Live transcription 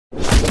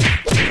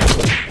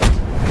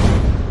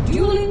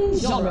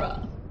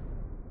genre.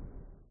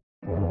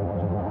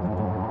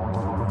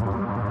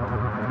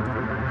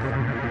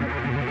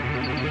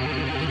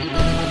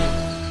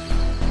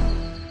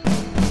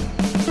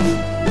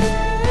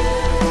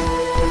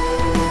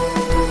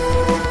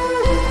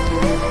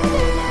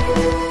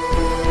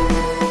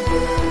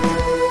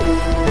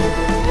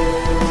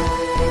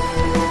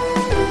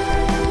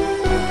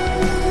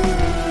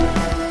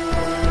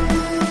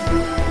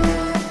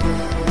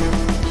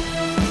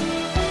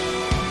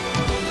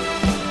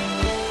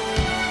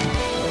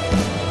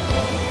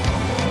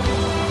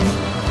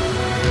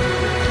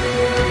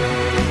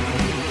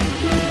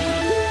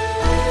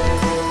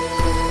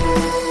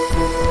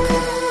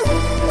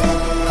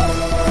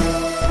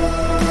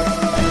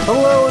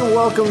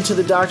 Welcome to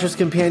the Doctor's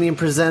Companion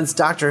presents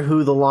Doctor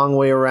Who The Long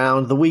Way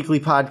Around, the weekly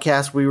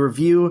podcast we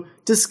review,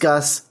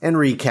 discuss, and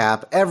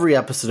recap every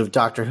episode of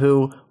Doctor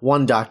Who,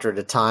 one doctor at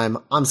a time.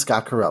 I'm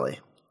Scott Corelli.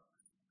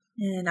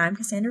 And I'm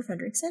Cassandra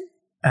Fredrickson.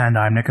 And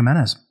I'm Nick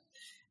Jimenez.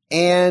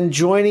 And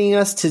joining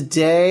us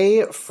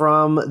today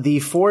from the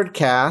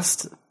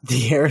Fordcast, the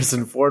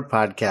Harrison Ford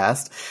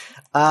podcast,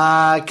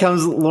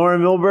 comes Laura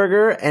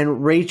Milberger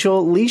and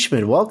Rachel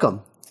Leishman.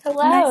 Welcome.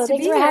 Hello. Nice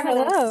Thanks for having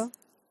us.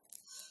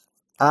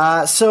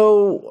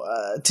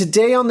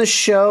 Today on the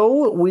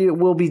show, we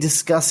will be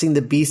discussing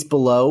The Beast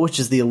Below, which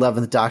is the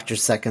 11th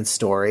Doctor's second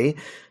story.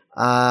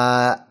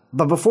 But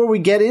before we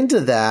get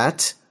into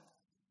that,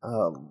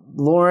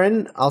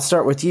 Lauren, I'll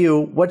start with you.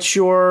 What's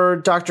your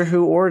Doctor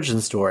Who origin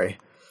story?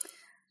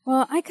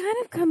 Well, I kind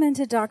of come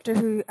into Doctor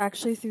Who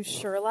actually through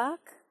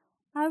Sherlock,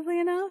 oddly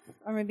enough,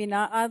 or maybe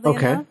not oddly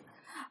enough.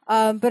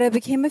 But I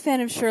became a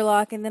fan of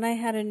Sherlock, and then I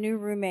had a new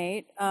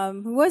roommate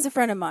who was a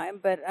friend of mine,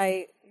 but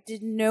I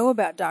didn't know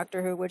about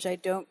Doctor Who, which I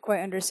don't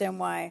quite understand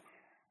why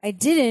I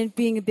didn't,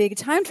 being a big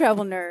time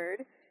travel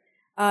nerd.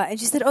 And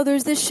she said,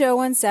 there's this show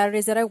on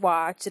Saturdays that I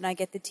watch, and I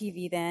get the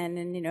TV then,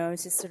 and,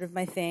 it's just sort of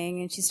my thing.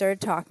 And she started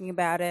talking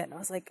about it, and I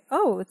was like,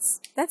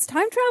 that's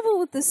time travel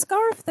with the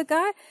scarf, the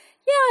guy? Yeah,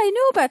 I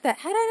know about that.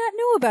 How did I not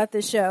know about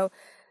this show?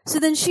 So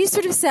then she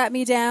sort of sat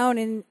me down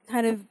and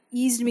kind of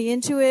eased me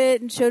into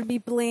it and showed me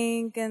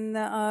Blink and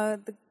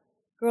the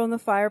Girl in the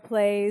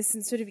Fireplace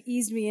and sort of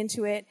eased me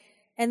into it.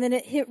 And then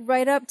it hit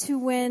right up to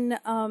when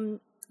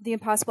The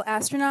Impossible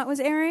Astronaut was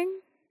airing.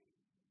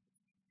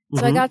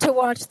 So I got to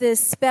watch this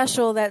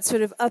special that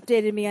sort of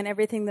updated me on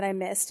everything that I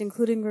missed,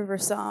 including River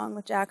Song,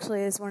 which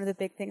actually is one of the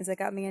big things that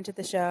got me into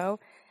the show.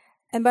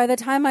 And by the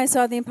time I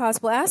saw The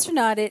Impossible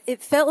Astronaut,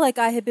 it felt like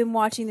I had been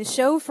watching the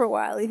show for a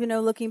while, even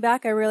though looking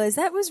back I realized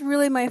that was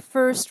really my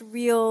first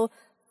real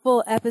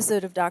full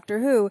episode of Doctor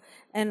Who,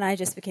 and I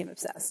just became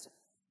obsessed.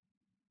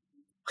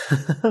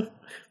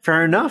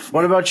 Fair enough.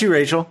 What about you,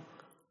 Rachel?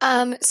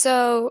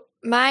 So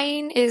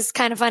mine is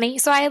kind of funny.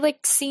 So I had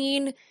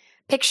seen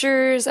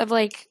pictures of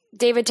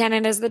David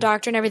Tennant as the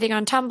Doctor and everything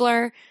on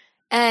Tumblr.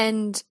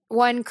 And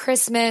one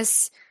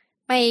Christmas,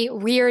 my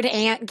weird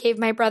aunt gave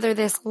my brother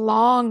this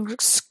long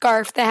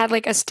scarf that had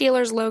a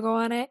Steelers logo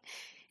on it.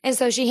 And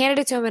so she handed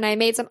it to him, and I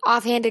made some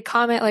offhanded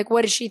comment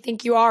what does she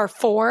think you are,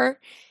 4?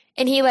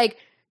 And he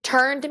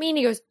turned to me and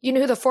he goes, "You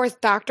know who the 4th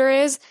Doctor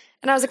is?"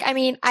 And I was like, I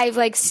mean,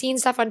 I've seen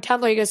stuff on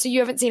Tumblr. He goes, "So you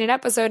haven't seen an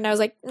episode?" And I was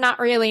like, "Not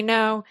really,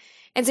 no."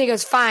 And so he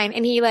goes, "Fine."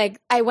 And he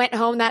I went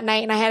home that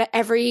night and I had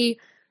every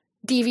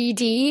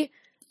DVD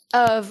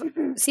of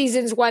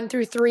seasons 1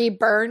 through 3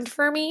 burned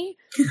for me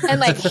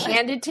and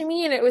handed to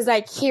me. And it was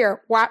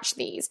 "Here, watch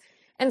these."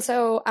 And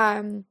so,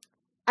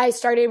 I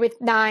started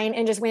with 9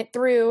 and just went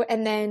through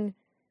and then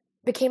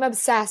became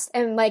obsessed.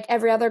 And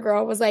every other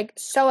girl was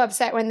so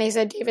upset when they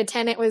said David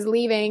Tennant was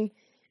leaving.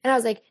 And I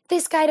was like,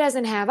 this guy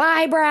doesn't have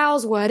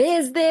eyebrows. What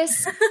is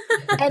this?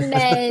 And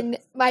then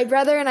my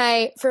brother and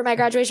I, for my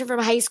graduation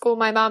from high school,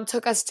 my mom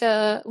took us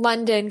to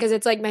London because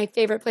it's my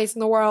favorite place in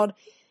the world.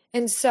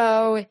 And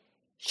so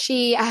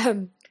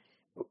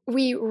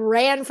we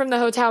ran from the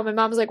hotel. My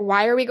mom was like,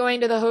 "Why are we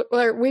going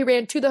to we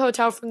ran to the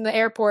hotel from the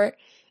airport."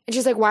 And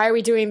she's like, "Why are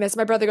we doing this?"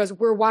 My brother goes,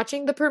 "We're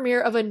watching the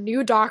premiere of a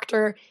new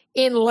Doctor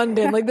in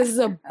London. This is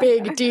a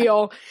big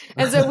deal."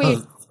 And so we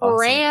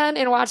ran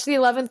and watched the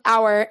 11th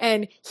hour,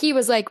 and he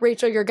was like,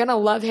 "Rachel, you're going to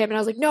love him." And I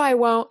was like, "No, I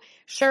won't."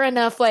 Sure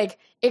enough,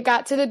 it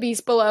got to The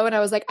Beast Below, and I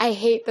was like, I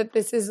hate that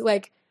this is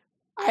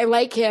I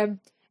like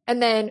him.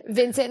 And then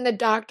Vincent and the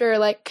Doctor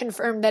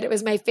confirmed that it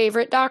was my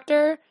favorite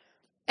Doctor.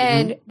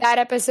 And that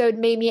episode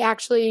made me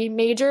actually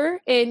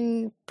major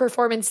in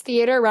performance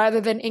theater rather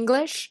than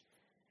English.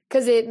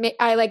 Because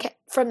I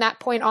from that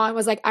point on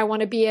was I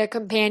want to be a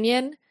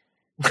companion.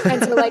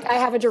 And so I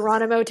have a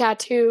Geronimo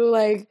tattoo.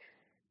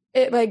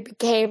 It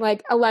became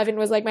 11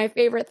 was my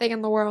favorite thing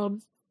in the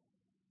world.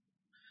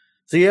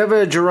 So you have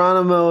a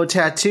Geronimo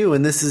tattoo,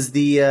 and this is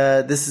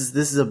this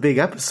is a big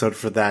episode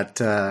for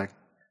that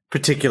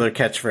particular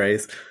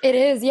catchphrase. It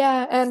is,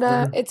 yeah.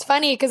 And it's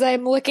funny because I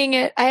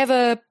have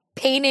a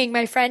painting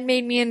my friend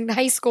made me in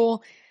high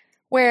school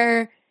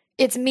where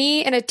it's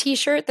me in a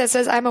t-shirt that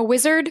says "I'm a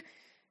wizard,"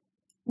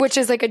 which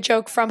is a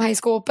joke from high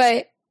school,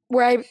 but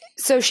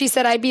so she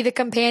said I'd be the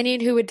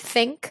companion who would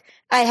think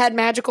I had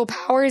magical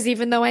powers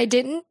even though I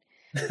didn't.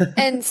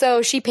 And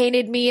so she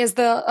painted me as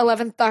the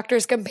 11th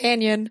Doctor's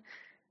companion.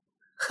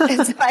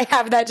 And so I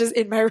have that just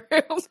in my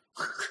room.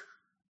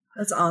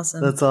 That's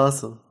awesome. That's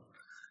awesome.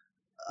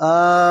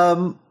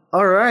 All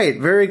right,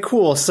 very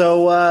cool.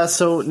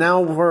 So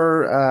now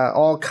we're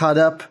all caught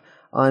up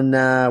on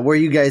where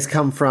you guys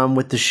come from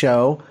with the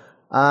show.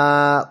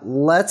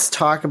 Let's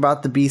talk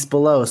about The Beast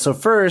Below. So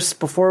first,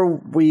 before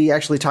we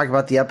actually talk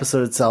about the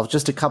episode itself,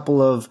 just a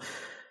couple of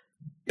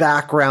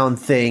background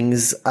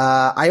things.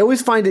 I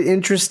always find it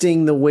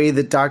interesting the way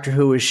that Doctor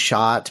Who is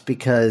shot,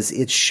 because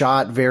it's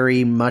shot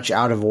very much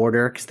out of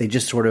order, because they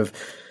just sort of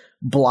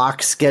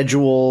block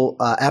schedule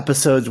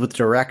episodes with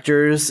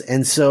directors.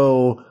 And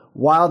so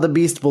while The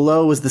Beast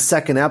Below was the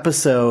second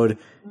episode,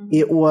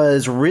 it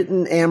was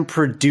written and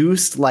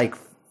produced like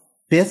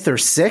 5th or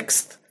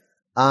 6th.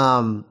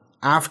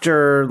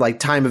 After like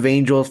Time of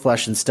Angels,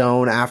 Flesh and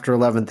Stone, after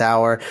 11th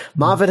Hour.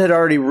 Moffat had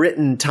already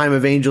written Time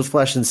of Angels,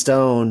 Flesh and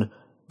Stone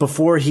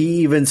before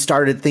he even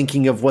started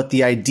thinking of what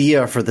the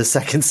idea for the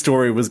second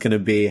story was going to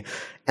be.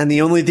 And the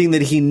only thing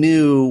that he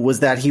knew was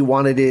that he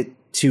wanted it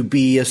to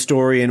be a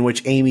story in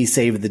which Amy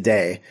saved the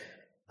day,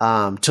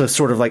 to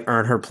sort of like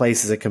earn her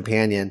place as a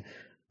companion.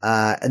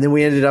 And then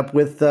we ended up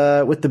with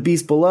The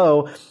Beast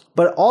Below.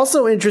 But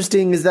also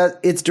interesting is that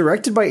it's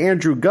directed by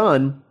Andrew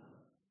Gunn,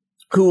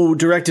 who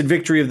directed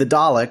Victory of the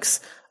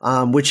Daleks,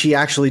 which he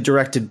actually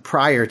directed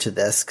prior to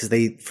this, because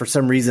for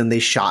some reason, they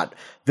shot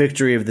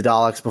Victory of the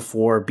Daleks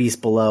before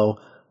Beast Below.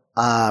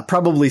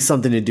 Probably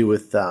something to do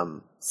with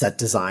set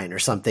design or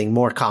something,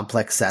 more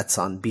complex sets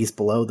on Beast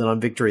Below than on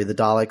Victory of the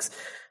Daleks.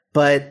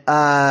 But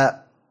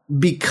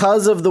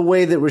because of the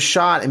way that it was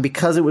shot and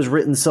because it was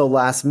written so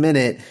last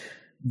minute,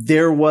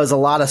 there was a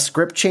lot of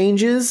script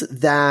changes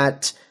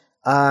that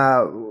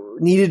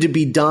needed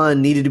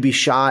to be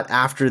shot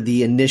after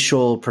the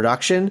initial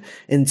production.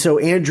 And so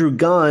Andrew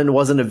Gunn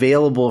wasn't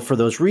available for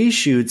those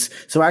reshoots.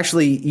 So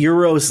actually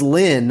Euros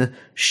Lyn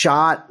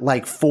shot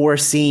like 4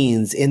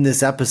 scenes in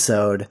this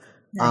episode,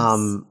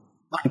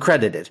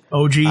 uncredited.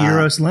 OG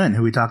Euros Lyn,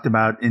 who we talked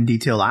about in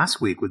detail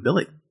last week with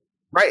Billy.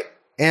 Right.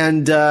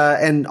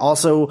 And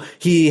also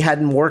he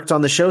hadn't worked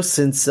on the show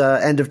since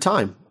End of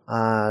Time.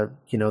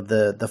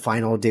 The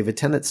final David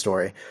Tennant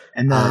story.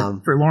 And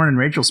for Lauren and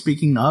Rachel,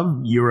 speaking of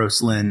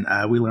Euros Lyn,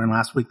 we learned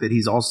last week that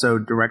he's also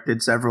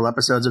directed several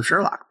episodes of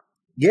Sherlock.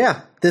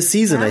 Yeah, this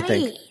season, nice. I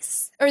think.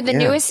 Or the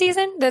newest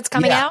season that's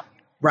coming out?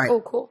 Right. Oh,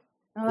 cool.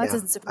 Oh, that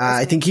doesn't surprise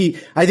me.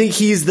 I think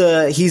he's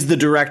the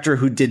director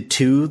who did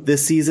 2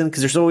 this season,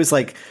 because there's always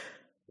like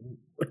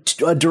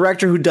a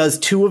director who does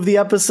 2 of the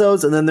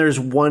episodes, and then there's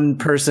one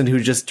person who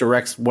just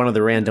directs one of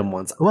the random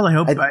ones. Well, I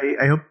hope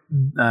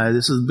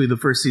this will be the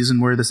first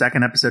season where the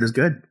second episode is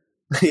good.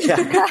 Yeah,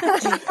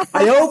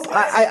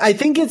 I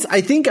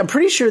think I'm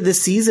pretty sure this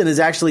season is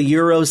actually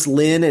Euros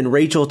Lyn and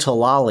Rachel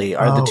Talali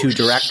are the 2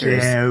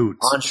 directors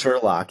on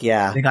Sherlock.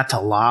 Yeah, they got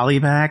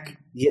Talali back.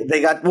 Yeah, they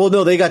got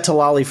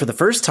Talali for the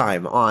first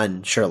time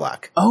on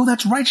Sherlock. Oh,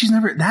 that's right.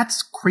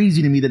 That's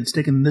crazy to me that it's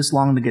taken this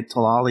long to get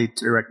Talali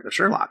to direct the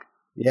Sherlock.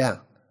 Yeah.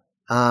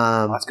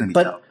 That's going to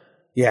be dope.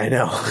 Yeah, I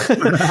know.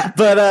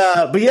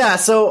 but yeah,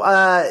 so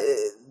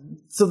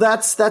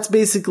that's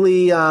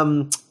basically,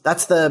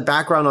 that's the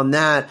background on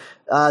that.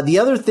 The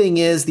other thing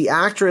is the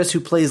actress who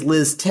plays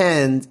Liz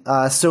 10,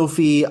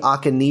 Sophie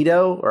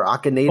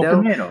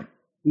Okonedo.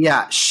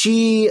 Yeah,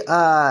 she,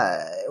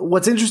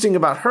 what's interesting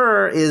about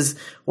her is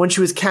when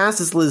she was cast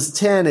as Liz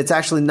 10, it's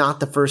actually not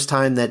the first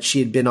time that she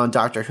had been on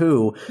Doctor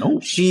Who. Oh.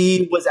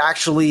 She was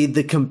actually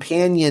the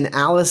companion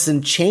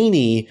Alison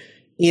Cheney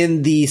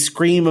in the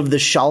Scream of the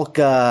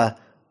Shalka,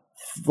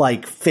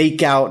 like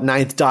fake out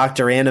Ninth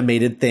Doctor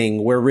animated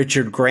thing where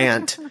Richard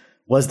Grant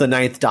was the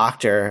Ninth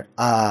Doctor.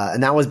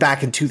 And that was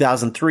back in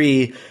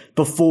 2003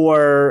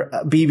 before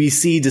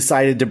BBC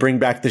decided to bring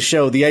back the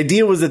show. The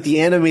idea was that the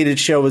animated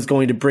show was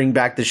going to bring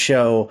back the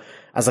show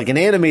as like an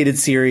animated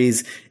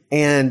series.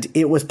 And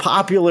it was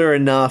popular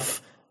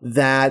enough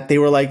that they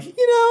were like,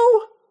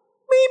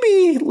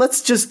 maybe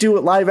let's just do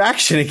it live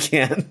action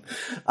again.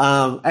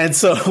 And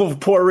so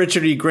poor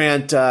Richard E.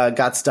 Grant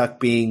got stuck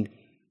being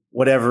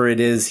whatever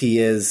it is he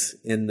is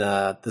in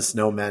the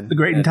Snowmen. The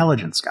Great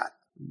Intelligence, Scott.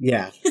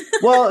 Yeah.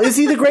 Well, is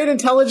he the Great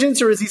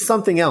Intelligence or is he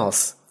something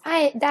else?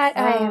 I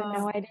have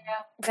no idea.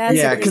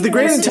 Yeah, because the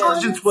Great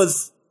Intelligence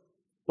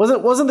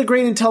wasn't the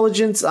Great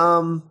Intelligence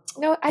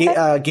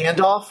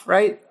Gandalf,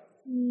 right?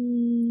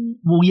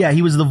 Well, yeah,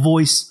 he was the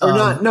voice. Or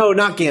not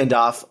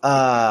Gandalf.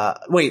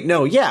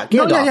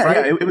 Gandalf,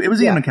 right? It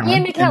was Ian McKellen.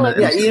 Ian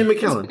McKellen. Ian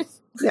McKellen.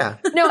 Yeah.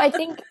 No, I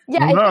think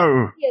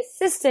the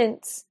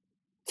assistant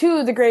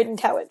to the Great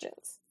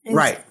Intelligence.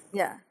 Right.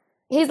 Yeah.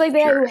 He's like the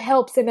guy who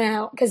helps him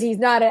out because he's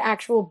not an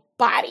actual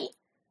body.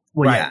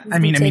 Well, yeah. I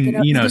mean,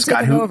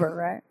 Scott, who over,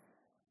 right?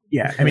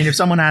 Yeah. I mean, if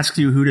someone asks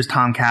you who does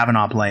Tom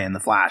Cavanaugh play in The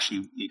Flash,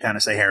 you kind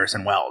of say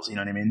Harrison Wells. You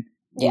know what I mean?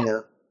 Yeah.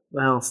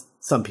 Well,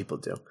 some people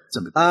do.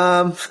 So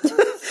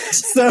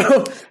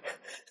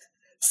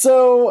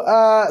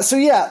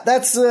yeah,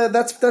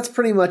 that's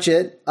pretty much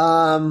it.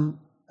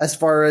 As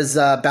far as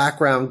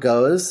background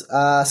goes.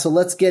 So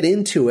let's get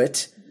into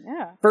it.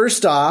 Yeah.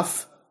 First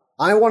off,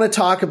 I want to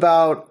talk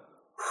about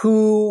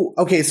who.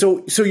 Okay,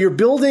 so you're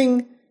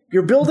building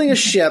a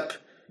ship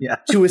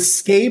to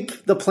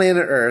escape the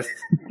planet Earth,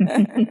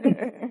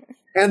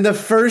 and the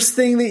first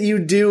thing that you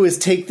do is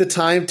take the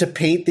time to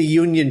paint the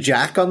Union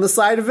Jack on the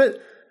side of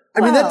it.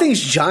 I mean, that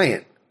thing's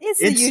giant. It's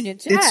the Union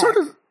Jack. It's sort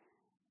of.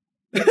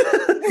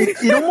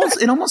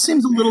 It almost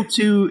seems a little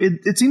too.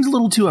 It seems a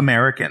little too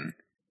American.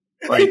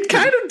 Like, it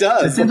kind of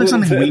does. It seems like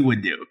something we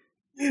would do.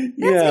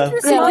 Yeah.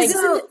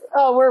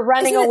 We're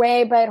running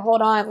away, but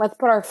hold on, let's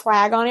put our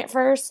flag on it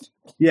first.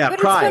 Yeah, but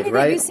pride, it's funny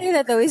right? that you say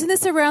that, though. Isn't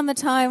this around the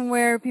time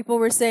where people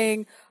were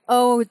saying,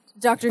 "Oh,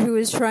 Doctor Who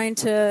is trying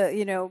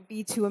to,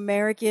 be too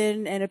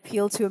American and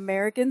appeal to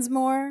Americans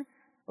more"?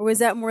 Or was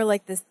that more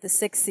like the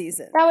sixth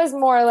season? That was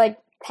more like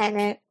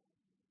Tenet.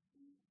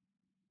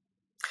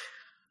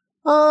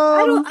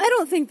 I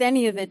don't think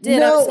any of it did.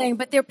 No. I was saying,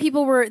 but there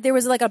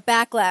was like a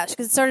backlash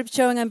because it started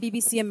showing on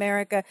BBC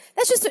America.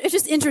 It's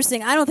just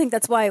interesting. I don't think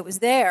that's why it was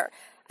there.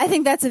 I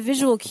think that's a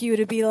visual cue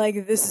to be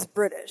like, this is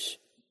British.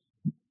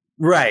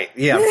 Right.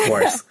 Yeah, of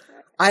course.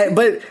 I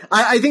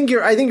think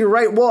you're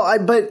right.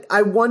 Well, but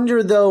I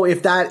wonder though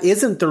if that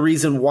isn't the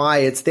reason why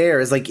it's there.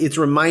 Is like it's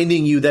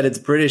reminding you that it's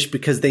British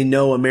because they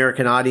know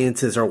American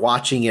audiences are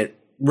watching it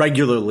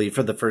regularly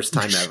for the first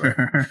time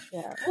ever.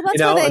 Yeah. Well,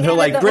 that's why they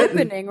added the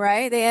opening,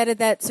 right? They added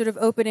that sort of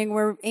opening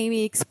where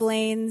Amy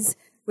explains,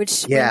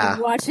 which when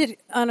you watch it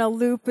on a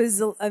loop is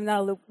not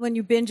a loop. When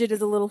you binge it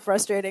is a little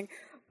frustrating,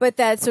 but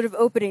that sort of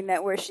opening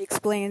where she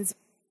explains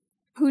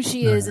who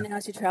she is and how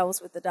she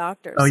travels with the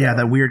Doctor. Oh, yeah,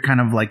 that weird kind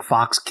of like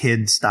Fox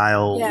Kids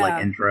style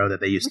like intro that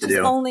they used to do.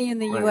 Only in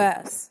the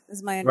U.S.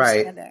 is my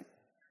understanding. Right.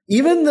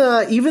 Even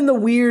the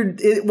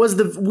weird, it was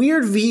the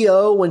weird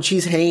VO when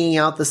she's hanging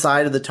out the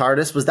side of the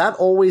TARDIS. Was that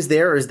always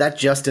there, or is that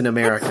just in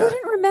America? I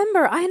couldn't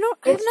remember.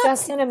 It's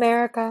just in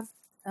America.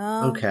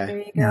 Oh, okay. There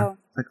you go.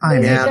 Like,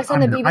 just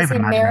on the BBC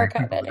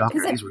America.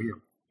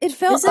 It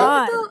felt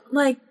odd.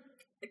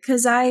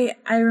 Because I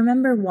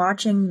remember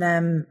watching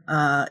them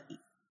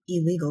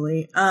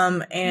illegally,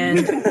 and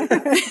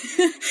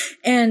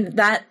and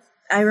that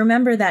I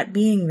remember that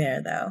being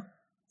there though.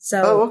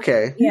 So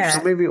okay, yeah,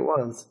 so maybe it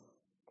was.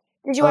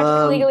 Did you watch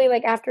it illegally,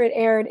 like after it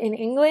aired in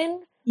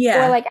England?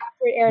 Yeah, or like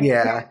after it aired in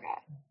America?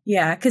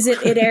 Yeah, because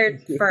it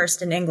aired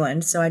first in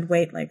England, so I'd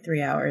wait like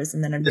 3 hours,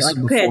 and then I'd be like,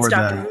 okay, it's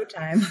Doctor Who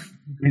time.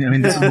 I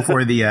mean, this is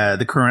before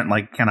the current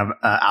like kind of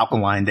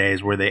Alkaline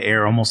days where they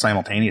air almost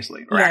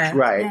simultaneously. Yeah,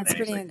 right. That's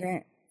pretty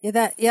great.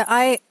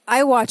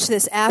 I watched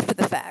this after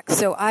the fact,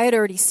 so I had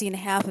already seen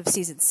half of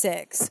season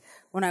 6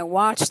 when I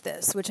watched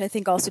this, which I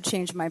think also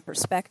changed my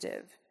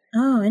perspective.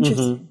 Oh,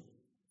 interesting.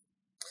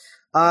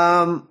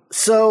 Mm-hmm.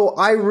 So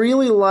I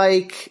really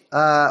like,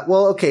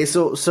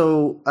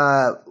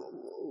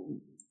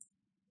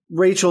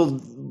 Rachel,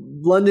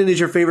 London is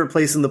your favorite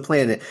place on the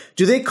planet.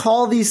 Do they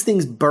call these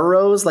things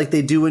boroughs like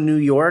they do in New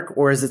York,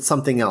 or is it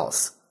something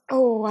else?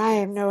 Oh, I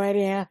have no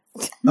idea.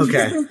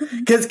 Okay.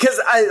 Cause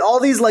all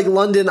these like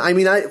London, I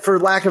mean, for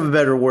lack of a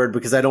better word,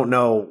 because I don't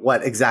know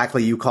what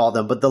exactly you call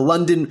them, but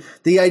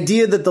the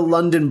idea that the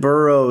London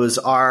boroughs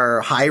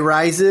are high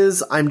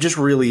rises, I'm just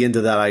really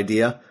into that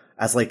idea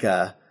as like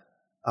a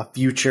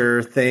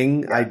future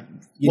thing.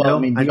 We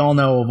all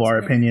know of our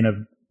opinion of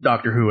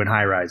Doctor Who and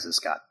high rises,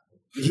 Scott.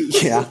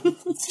 Yeah,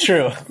 it's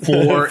true.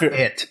 For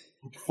it.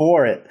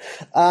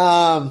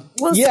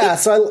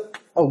 So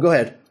go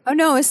ahead. Oh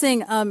no, I was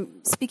saying,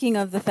 speaking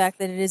of the fact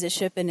that it is a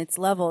ship and its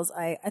levels,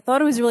 I thought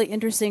it was really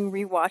interesting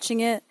rewatching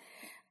it.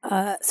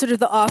 Sort of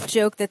the off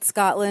joke that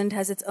Scotland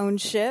has its own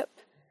ship.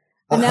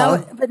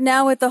 But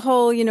now with the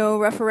whole,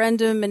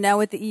 referendum and now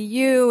with the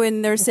EU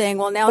and they're saying,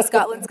 well, now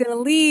Scotland's going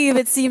to leave,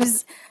 it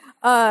seems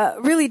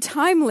really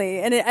timely.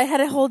 And it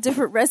had a whole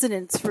different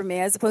resonance for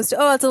me as opposed to,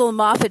 it's a little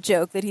Moffat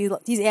joke that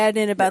he's added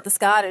in about the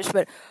Scottish,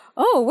 but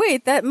oh,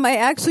 wait, that might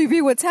actually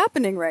be what's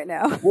happening right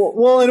now.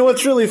 Well, and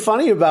what's really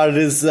funny about it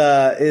is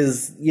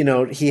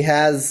he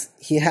has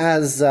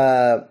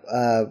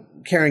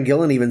Karen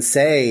Gillan even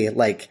say,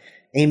 like,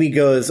 Amy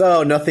goes,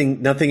 oh,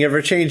 nothing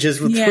ever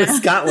changes with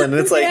Scotland. And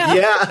it's like,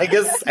 I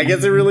guess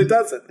it really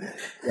doesn't.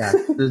 Yeah.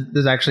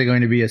 There's actually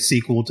going to be a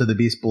sequel to The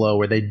Beast Below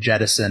where they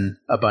jettison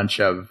a bunch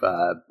of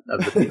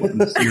the people from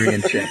the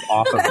Syrian ship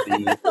off of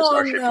the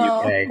Starship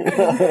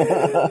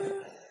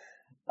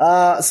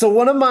UK. So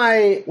one of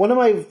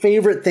my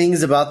favorite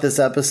things about this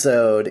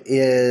episode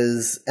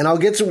is, and I'll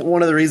get to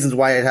one of the reasons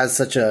why it has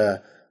such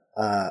a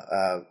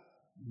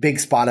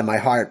big spot in my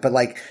heart, but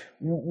like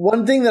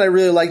one thing that I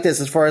really like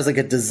this as far as like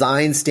a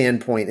design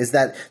standpoint is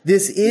that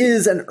this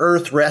is an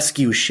Earth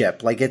rescue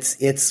ship. Like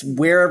it's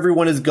where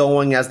everyone is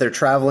going as they're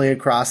traveling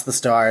across the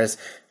stars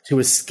to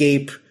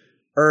escape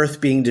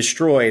Earth being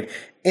destroyed.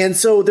 And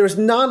so there's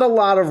not a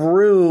lot of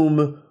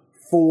room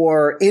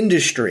for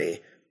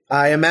industry.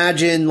 I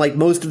imagine like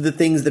most of the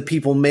things that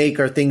people make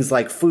are things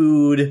like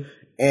food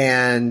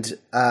and,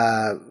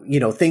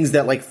 things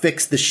that like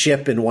fix the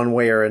ship in one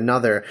way or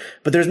another,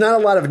 but there's not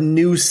a lot of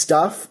new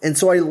stuff. And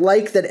so I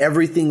like that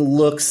everything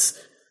looks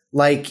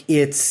like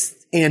it's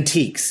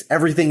antiques.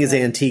 Everything is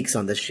antiques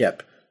on the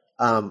ship.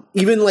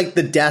 Even like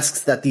the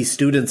desks that these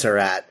students are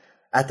at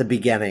at the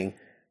beginning.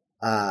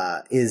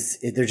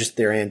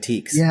 They're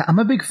antiques. Yeah, I'm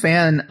a big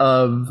fan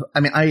of. I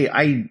mean,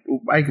 I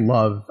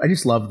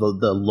just love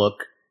the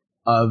look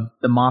of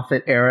the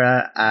Moffat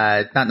era.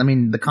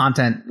 The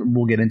content,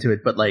 we'll get into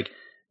it, but like,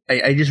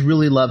 I just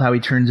really love how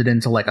he turns it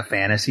into like a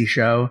fantasy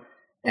show,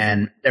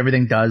 and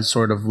everything does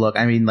sort of look.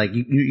 I mean, like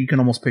you can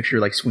almost picture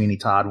like Sweeney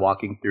Todd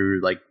walking through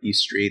like these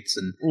streets,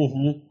 and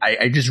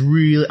I just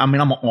really. I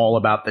mean, I'm all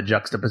about the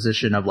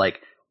juxtaposition of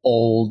like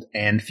old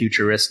and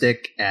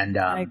futuristic, and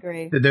I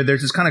agree.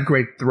 There's this kind of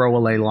great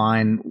throwaway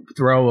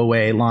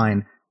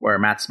line where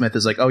Matt Smith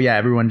is like, "Oh yeah,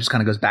 everyone just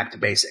kind of goes back to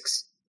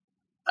basics,"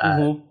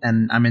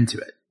 and I'm into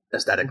it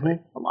aesthetically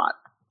a lot.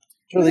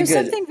 Really There's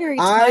good. something very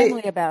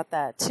timely about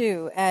that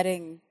too.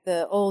 Adding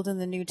the old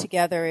and the new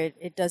together,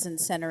 it doesn't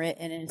center it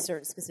in a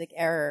certain specific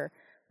era.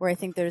 Where I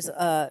think there's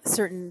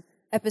certain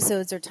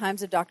episodes or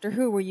times of Doctor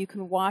Who where you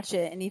can watch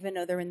it, and even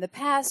though they're in the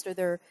past or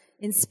they're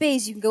in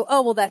space, you can go,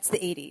 "Oh well, that's the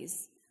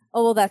 80s.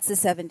 Oh well, that's the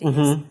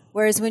 70s."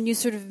 Whereas when you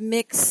sort of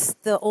mix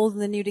the old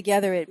and the new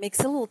together, it makes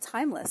it a little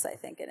timeless. I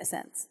think, in a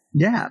sense.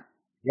 Yeah,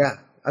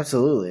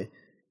 absolutely.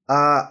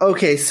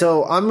 Okay,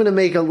 so I'm going to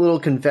make a little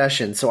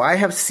confession. So I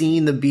have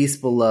seen The Beast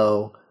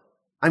Below,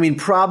 I mean,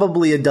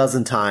 probably a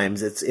dozen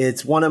times.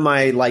 It's one of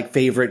my like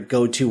favorite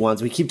go-to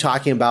ones. We keep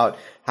talking about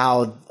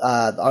how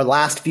our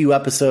last few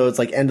episodes,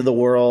 like End of the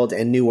World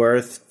and New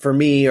Earth, for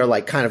me are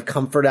like kind of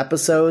comfort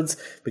episodes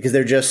because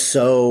they're just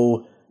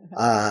so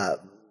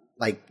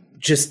like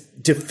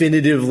just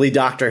definitively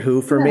Doctor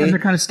Who for me. They're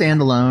kind of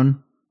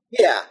standalone.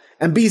 Yeah,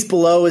 and Beast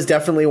Below is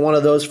definitely one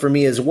of those for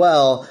me as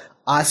well.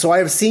 So I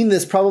have seen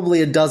this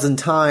probably a dozen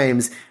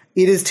times.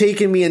 It has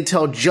taken me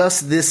until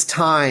just this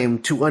time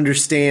to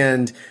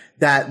understand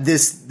that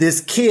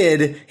this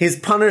kid, his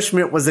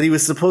punishment was that he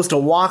was supposed to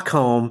walk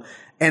home,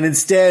 and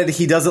instead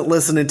he doesn't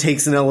listen and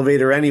takes an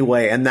elevator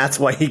anyway, and that's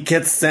why he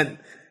gets sent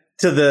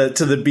to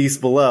the Beast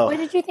Below. What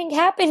did you think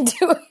happened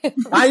to him?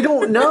 I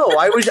don't know.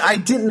 I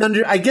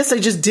guess I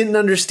just didn't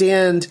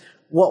understand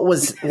what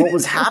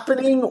was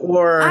happening,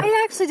 or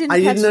I actually didn't. I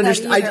didn't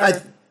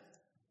understand.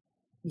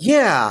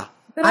 Yeah.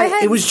 But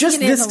it was just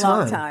this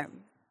time.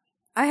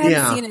 I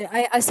hadn't seen it.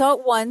 I saw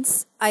it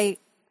once. I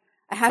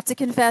have to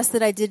confess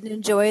that I didn't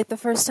enjoy it the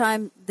first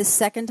time. The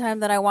second time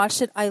that I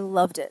watched it, I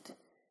loved it.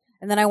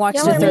 And then I watched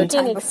it a third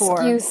time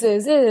before.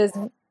 Excuses. It is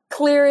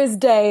clear as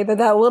day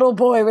that little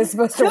boy was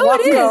supposed to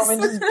walk home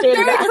and just get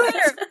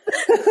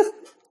it.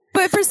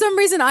 But for some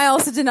reason, I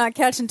also did not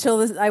catch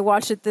until I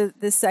watched it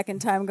this second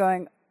time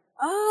going,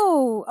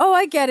 oh,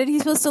 I get it.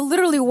 He's supposed to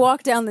literally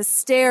walk down the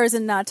stairs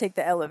and not take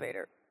the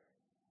elevator.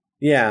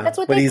 Yeah, that's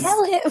what they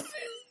tell him.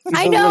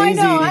 I know.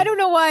 I don't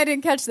know why I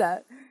didn't catch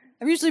that.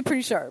 I'm usually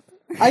pretty sharp.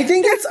 I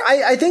think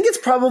it's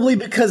probably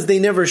because they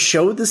never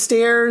showed the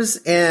stairs,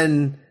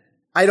 and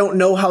I don't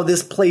know how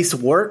this place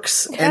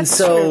works, and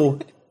so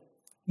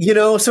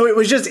true. So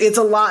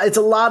it's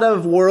a lot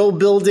of world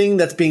building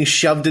that's being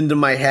shoved into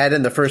my head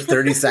in the first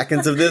 30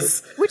 seconds of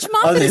this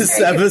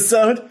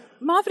episode.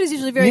 Moffat is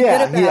usually very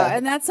good about,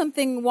 and that's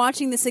something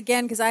watching this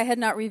again, because I had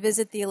not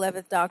revisited the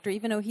 11th Doctor,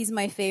 even though he's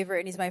my favorite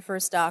and he's my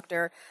first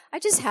Doctor. I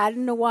just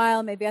hadn't in a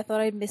while. Maybe I thought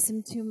I'd miss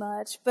him too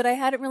much, but I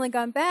hadn't really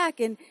gone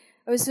back, and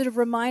I was sort of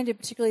reminded,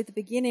 particularly at the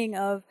beginning,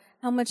 of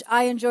how much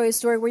I enjoy a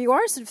story where you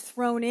are sort of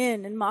thrown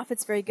in, and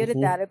Moffat's very good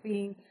at that, at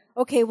being,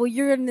 okay, well,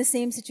 you're in the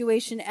same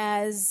situation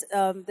as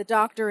the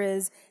Doctor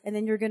is, and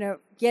then you're going to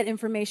get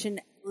information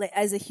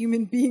as a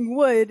human being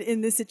would in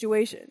this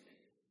situation.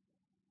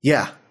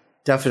 Yeah,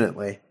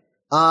 definitely.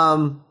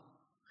 And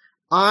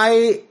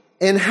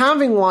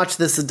having watched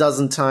this a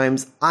dozen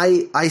times,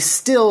 I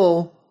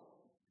still,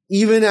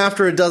 even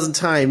after a dozen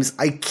times,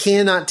 I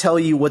cannot tell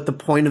you what the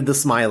point of the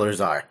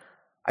Smilers are.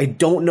 I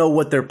don't know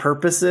what their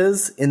purpose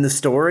is in the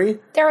story.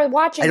 They're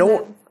watching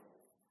them.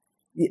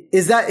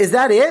 Is that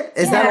it?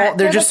 Is that all?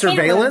 They're just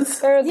surveillance?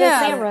 They're the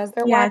cameras.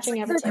 They're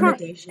watching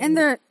everything. And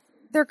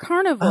they're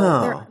carnival.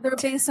 Oh. They're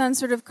based on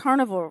sort of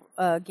carnival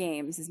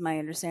games, is my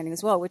understanding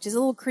as well, which is a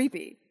little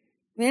creepy.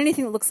 I mean,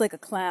 anything that looks like a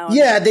clown.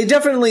 Yeah, they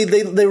definitely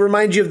they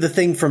remind you of the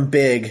thing from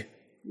Big.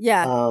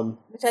 Yeah,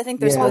 which I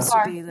think they're supposed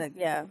to be like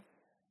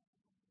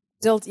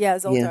Zoltar.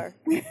 Zoltar.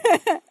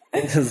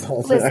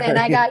 Listen,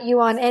 I got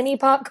you on any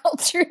pop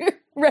culture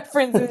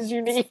references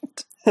you need.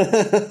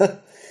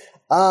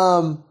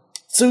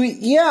 So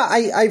yeah,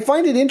 I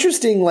find it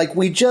interesting. Like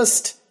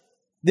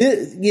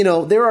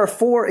there are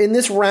 4 in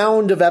this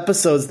round of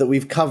episodes that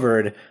we've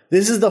covered.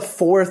 This is the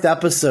 4th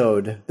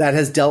episode that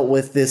has dealt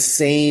with this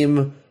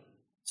same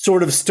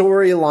sort of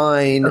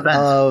storyline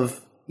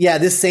of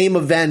this same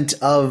event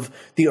of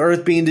the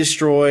Earth being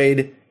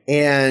destroyed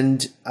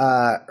and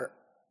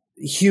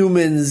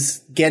humans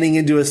getting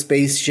into a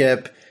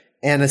spaceship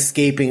and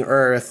escaping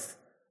Earth.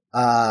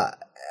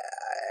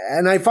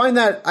 And I find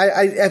that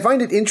I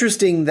find it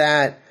interesting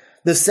that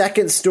the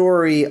second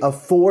story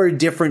of 4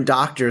 different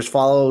Doctors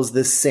follows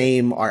this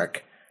same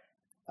arc.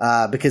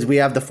 Because we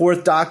have the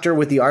 4th Doctor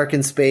with the arc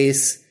in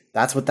space.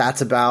 That's what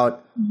that's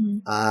about. Mm-hmm.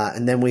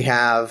 And then we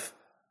have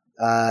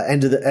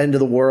end of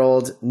the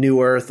world,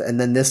 New Earth, and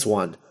then this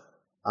one.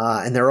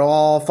 and they're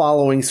all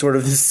following sort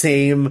of the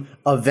same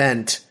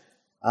event,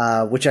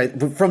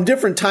 from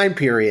different time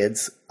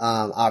periods,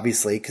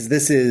 obviously, because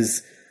this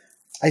is,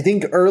 I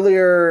think,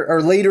 earlier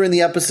or later in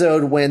the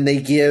episode when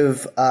they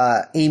give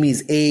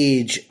Amy's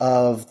age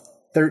of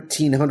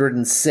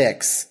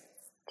 1306.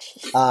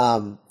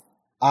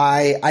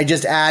 I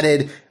just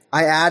added.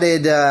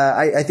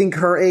 I think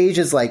her age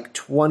is like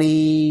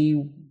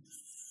 20.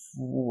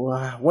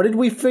 What did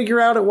we figure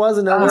out it was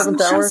in 11th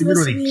hour?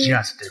 Literally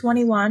just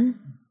 21.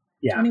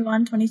 Yeah.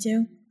 21,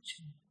 22.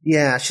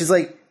 Yeah, she's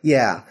like,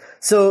 yeah.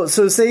 So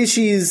say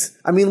she's,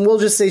 I mean, we'll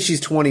just say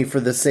she's 20 for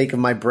the sake of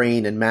my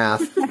brain and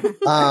math.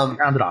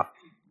 Round it off.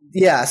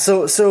 Yeah,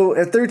 so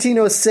at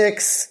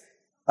 1306,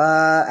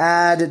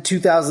 add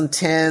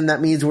 2010,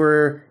 that means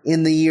we're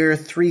in the year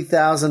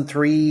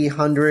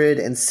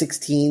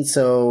 3316,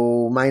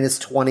 so minus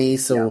 20,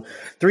 so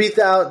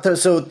 3000,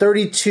 so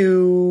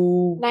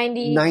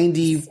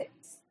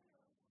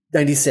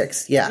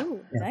 96, yeah.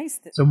 Ooh, nice.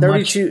 So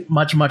much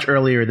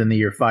earlier than the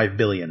year 5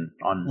 billion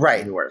on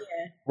New Earth.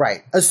 Yeah.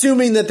 Right.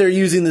 Assuming that they're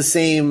using the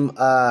same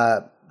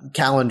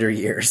calendar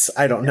years.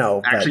 I don't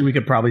know. Actually, we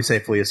could probably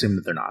safely assume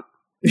that they're not.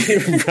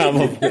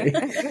 Probably.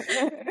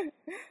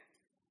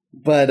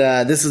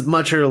 But this is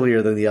much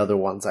earlier than the other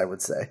ones, I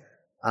would say.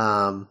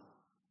 Yeah,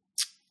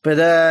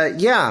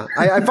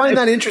 I find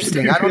that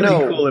interesting. I don't know.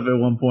 It'd be cool if at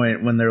one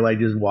point when they're like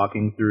just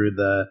walking through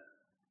the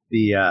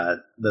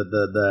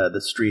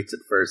streets at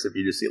first, if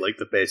you just see like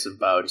the face of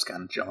Bo just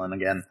kind of chilling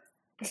again.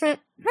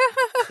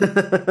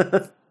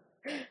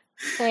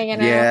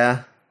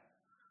 Yeah.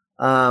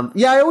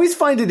 I always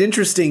find it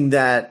interesting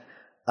that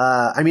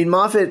I mean,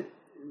 Moffat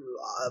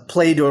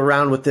played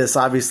around with this,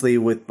 obviously,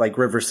 with like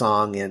River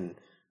Song, and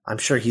I'm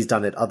sure he's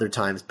done it other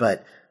times,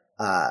 but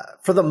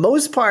for the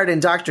most part in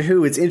Doctor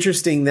Who, it's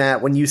interesting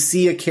that when you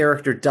see a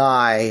character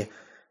die,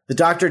 the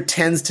Doctor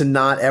tends to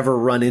not ever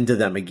run into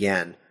them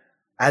again,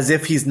 as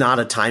if he's not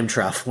a time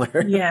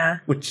traveler. Yeah.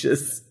 Which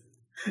is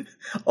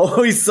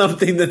always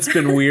something that's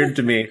been weird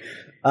to me.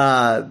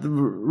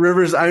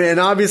 River's, I mean, and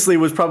obviously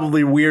was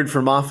probably weird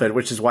for Moffat,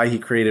 which is why he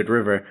created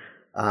River,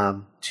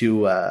 to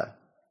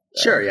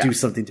do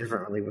something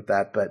differently with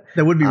that. But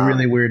that would be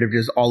really weird if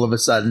just all of a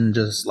sudden,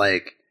 just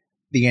like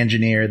the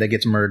engineer that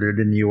gets murdered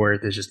in New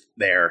Earth is just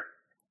there.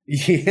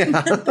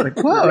 Yeah. Like,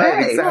 whoa,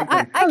 hey,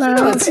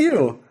 exactly. It's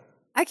you.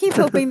 I keep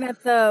hoping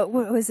that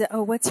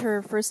what's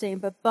her first name?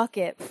 But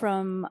Bucket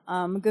from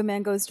Good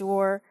Man Goes to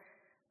War.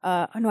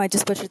 I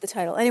just butchered the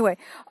title. Anyway,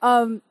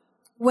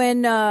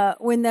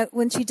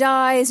 when she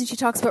dies and she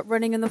talks about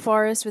running in the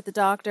forest with the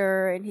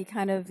Doctor, and he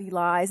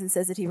lies and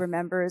says that he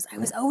remembers. I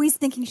was always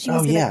thinking she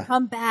was going to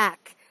come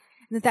back,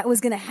 and that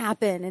was going to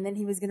happen, and then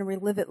he was going to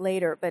relive it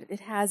later, but it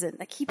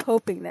hasn't. I keep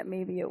hoping that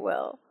maybe it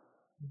will.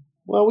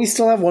 Well, we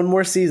still have one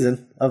more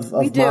season of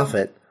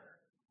Moffat,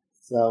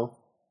 so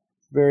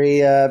very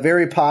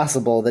very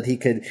possible that he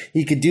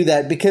could do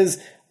that, because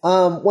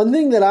one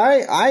thing that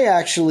I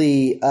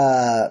actually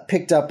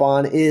picked up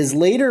on is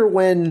later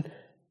when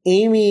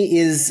Amy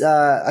is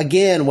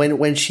again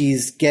when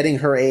she's getting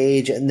her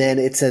age, and then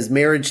it says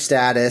marriage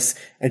status,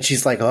 and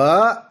she's like,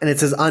 and it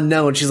says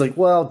unknown. She's like,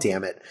 well,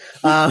 damn it.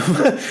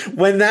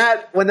 When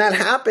that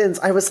happens,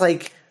 I was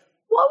like,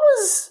 what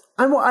was?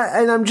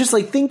 I'm just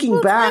like thinking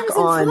back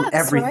on flux,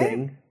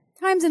 everything. Right?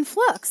 Time's in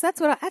flux. That's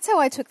how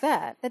I took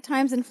that. That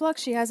time's in flux.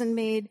 She hasn't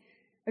made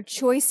a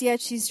choice yet.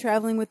 She's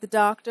traveling with the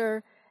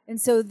Doctor, and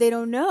so they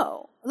don't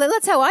know.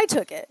 That's how I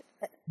took it.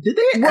 Did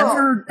they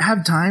ever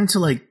have time to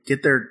like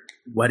get their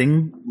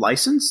wedding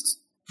licensed?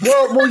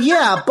 Well,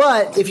 yeah,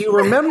 but if you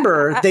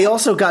remember, they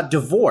also got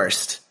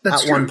divorced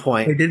at one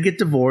point. They did get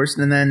divorced,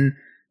 and then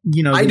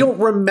I don't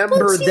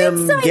remember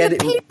them getting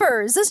the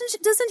papers.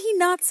 Doesn't he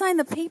not sign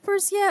the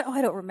papers yet? Oh,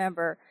 I don't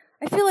remember.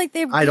 I feel like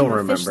they've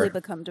officially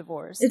become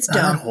divorced. It's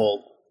dumb. The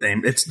whole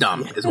thing. It's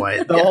dumb. Is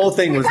why the whole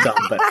thing was dumb.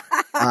 But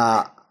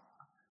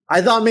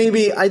I thought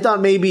maybe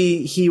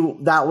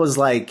that was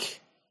like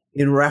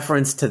in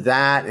reference to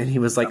that, and he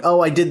was like,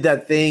 "Oh, I did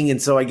that thing,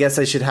 and so I guess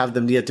I should have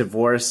them get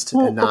divorced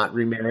and not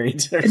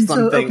remarried or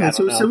something."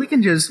 So we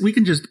can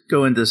just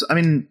go into this. I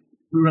mean,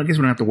 I guess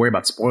we don't have to worry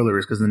about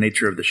spoilers because of the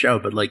nature of the show.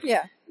 But like,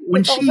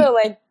 when she also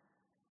like,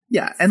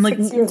 and like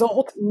 6 years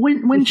old.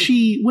 when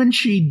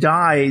she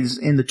dies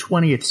in the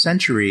 20th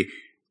century,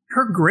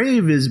 her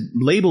grave is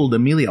labeled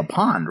Amelia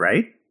Pond,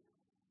 right?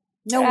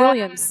 No,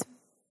 Williams.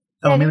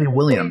 Oh, Amelia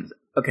Williams.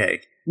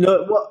 Okay.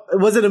 No,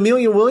 was it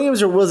Amelia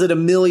Williams or was it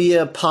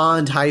Amelia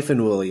Pond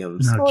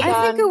 -Williams? No,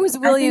 I think it was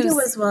Williams. I think it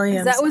was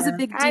Williams. That was a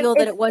big deal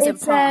that it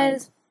wasn't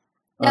Pond.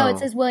 It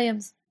says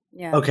Williams.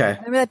 Yeah. Okay.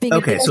 Remember that being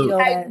a big deal.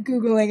 I'm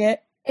Googling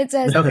it. It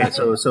says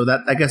so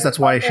that I guess that's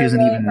why she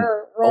isn't even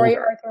Rory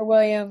older. Arthur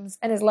Williams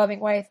and his loving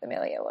wife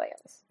Amelia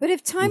Williams. But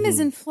if time is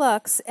in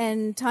flux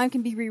and time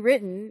can be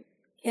rewritten,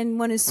 can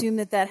one assume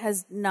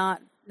that's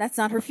not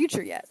her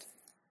future yet?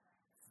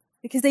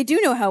 Because they do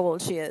know how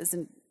old she is,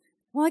 and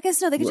well, I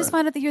guess no. They could just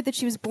find out the year that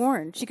she was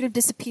born. She could have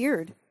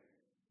disappeared.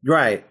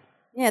 Right.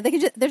 Yeah,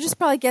 they're just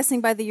probably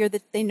guessing by the year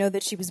that they know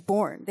that she was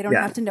born. They don't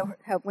have to know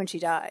when she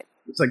died.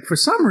 It's like, for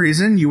some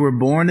reason, you were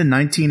born in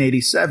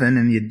 1987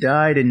 and you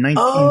died in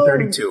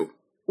 1932.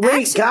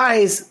 Wait,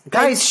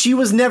 guys, she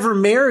was never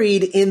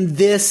married in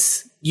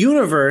this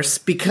universe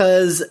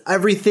because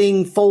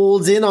everything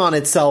folds in on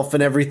itself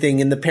and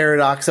everything, and the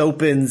paradox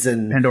opens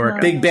and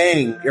Pandorica. Big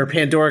Bang or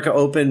Pandorica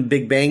open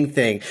Big Bang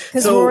thing.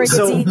 So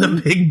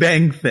the Big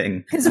Bang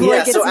thing. Because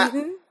Rory gets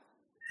eaten?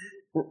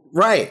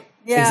 Right.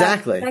 Yeah,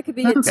 exactly. That could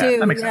be it too.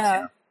 That makes sense,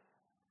 yeah.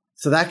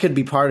 So that could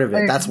be part of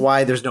it. That's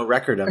why there's no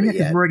record of it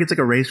yet. Rory gets like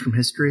erased from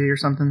history or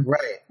something.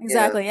 Right.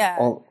 Exactly, yeah.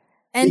 Well,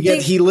 and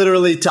he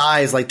literally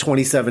dies like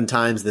 27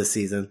 times this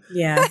season.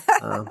 Yeah.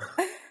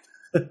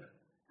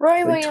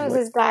 Roy Williams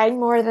has died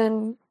more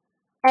than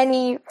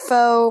any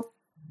faux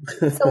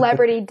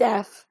celebrity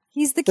death.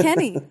 He's the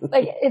Kenny.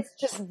 Like, it's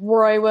just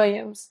Roy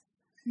Williams.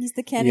 He's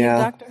the Kenny of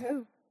Doctor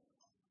Who.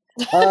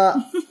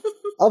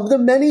 Of the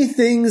many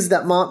things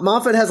that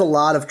Moffat has a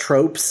lot of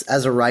tropes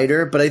as a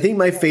writer, but I think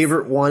my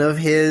favorite one of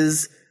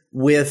his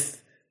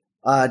with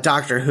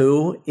Doctor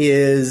Who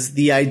is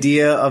the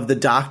idea of the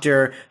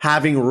Doctor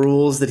having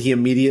rules that he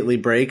immediately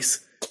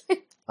breaks.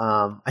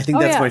 I think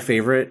that's my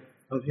favorite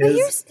of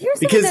his. Here's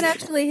something that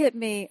actually hit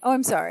me. Oh,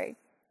 I'm sorry.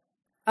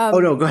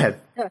 No, go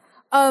ahead.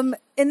 And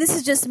this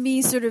is just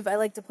me sort of, I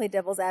like to play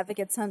devil's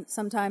advocate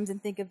sometimes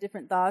and think of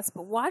different thoughts,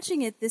 but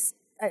watching it this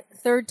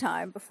third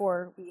time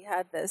before we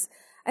had this,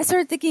 I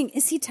started thinking,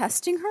 is he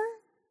testing her?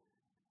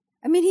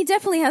 I mean, he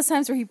definitely has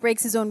times where he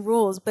breaks his own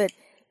rules, but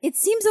it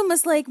seems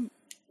almost like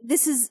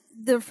this is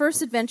their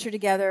first adventure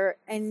together,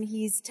 and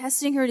he's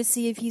testing her to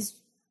see if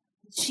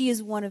she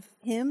is one of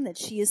him, that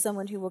she is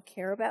someone who will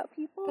care about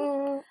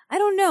people. I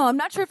don't know. I'm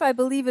not sure if I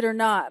believe it or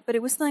not, but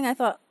it was something I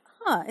thought,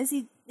 is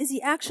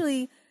he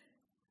actually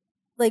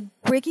like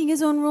breaking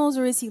his own rules,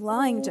 or is he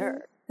lying to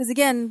her? Because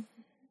again,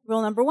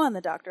 rule number 1,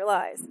 the Doctor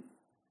lies.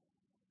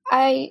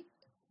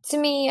 To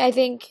me, I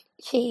think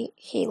he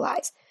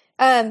lies.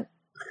 The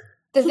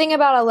thing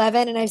about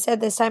 11, and I've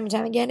said this time and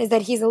time again, is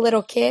that he's a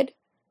little kid.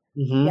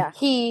 Mm-hmm. Yeah.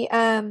 He,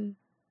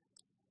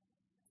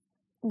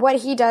 what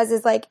he does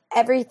is like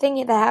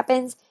everything that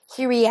happens,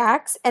 he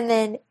reacts, and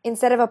then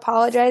instead of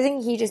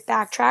apologizing, he just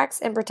backtracks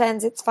and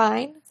pretends it's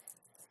fine.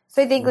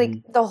 So I think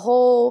like the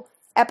whole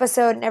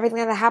episode and everything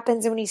that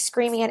happens, and when he's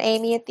screaming at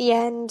Amy at the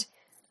end,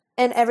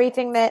 and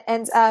everything that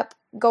ends up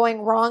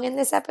going wrong in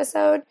this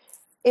episode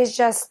is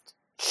just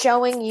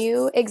showing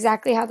you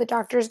exactly how the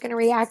Doctor is going to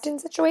react in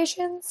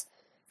situations.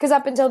 Because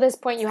up until this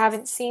point, you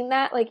haven't seen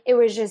that. Like, it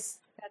was just,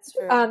 that's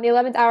true. The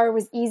 11th hour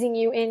was easing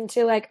you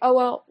into like, oh,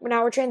 well,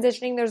 now we're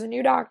transitioning, there's a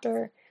new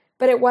Doctor.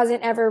 But it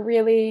wasn't ever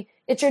really,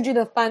 it showed you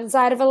the fun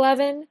side of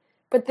 11.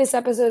 But this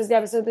episode is the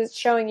episode that's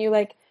showing you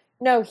like,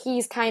 no,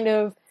 he's kind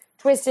of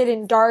twisted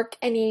and dark,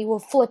 and he will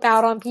flip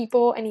out on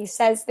people, and he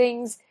says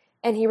things,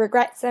 and he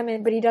regrets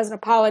them, but he doesn't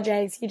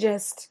apologize. He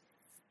just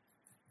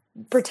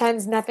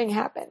pretends nothing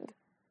happened.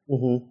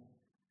 Mm-hmm.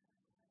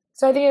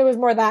 So I think it was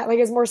more that, like,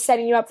 it's more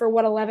setting you up for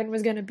what 11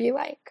 was going to be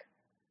like.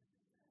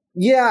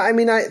 Yeah, I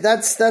mean,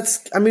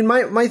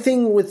 my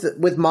thing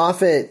with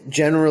Moffat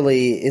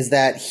generally is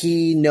that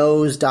he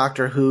knows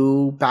Doctor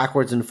Who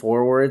backwards and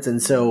forwards,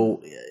 and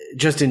so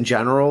just in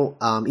general,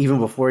 even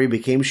before he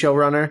became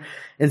showrunner,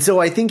 and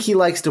so I think he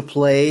likes to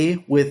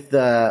play with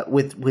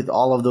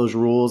all of those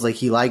rules. Like,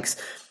 he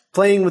likes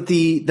playing with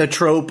the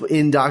trope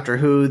in Doctor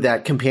Who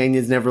that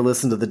companions never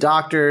listen to the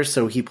Doctor,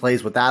 so he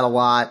plays with that a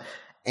lot.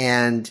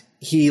 And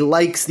he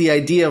likes the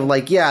idea of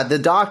like, yeah, the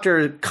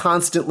Doctor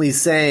constantly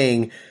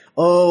saying,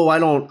 oh, I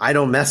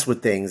don't mess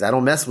with things. I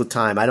don't mess with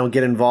time. I don't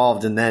get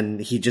involved. And then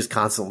he just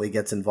constantly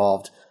gets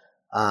involved.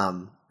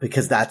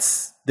 Because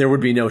there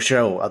would be no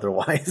show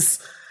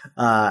otherwise.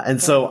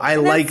 And so I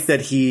like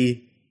that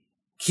he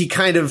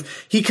kind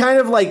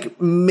of like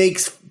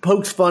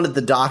pokes fun at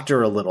the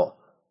Doctor a little.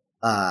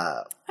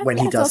 When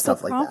he does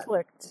stuff like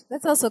that.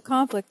 That's also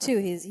conflict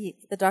too.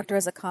 The Doctor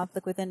has a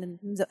conflict within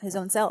his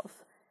own self,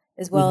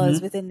 as well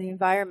as within the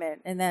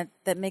environment, and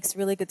that makes a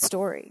really good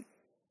story.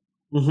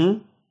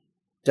 Mm-hmm.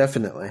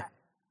 Definitely.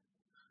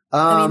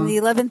 I mean, the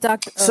 11th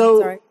Doctor.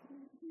 Sorry.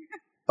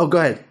 Oh, go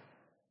ahead.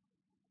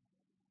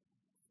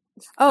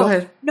 Go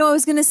ahead. No, I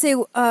was going to say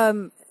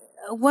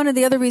one of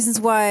the other reasons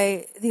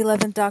why the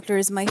 11th Doctor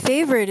is my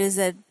favorite is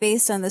that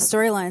based on the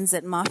storylines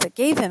that Moffat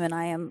gave him, and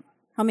I am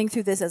coming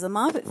through this as a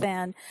Moffat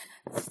fan,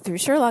 through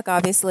Sherlock,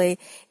 obviously,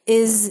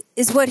 is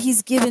what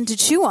he's given to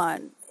chew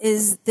on.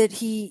 Is that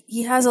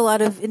he has a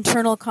lot of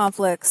internal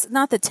conflicts,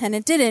 not that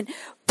Tennant didn't,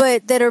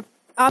 but that are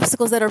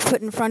obstacles that are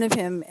put in front of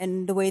him,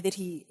 and the way that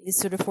he is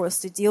sort of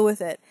forced to deal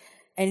with it.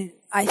 And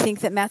I think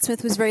that Matt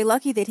Smith was very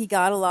lucky that he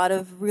got a lot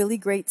of really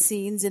great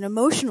scenes and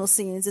emotional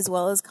scenes as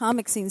well as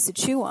comic scenes to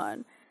chew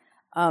on.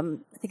 I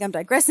think I'm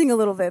digressing a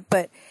little bit,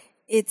 but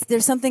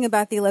there's something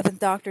about the 11th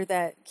Doctor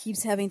that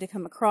keeps having to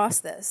come across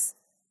this.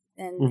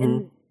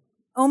 And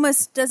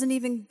almost doesn't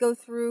even go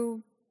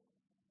through.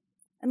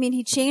 I mean,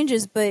 he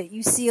changes, but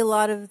you see a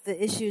lot of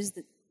the issues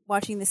that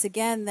watching this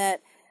again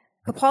that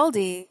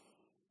Capaldi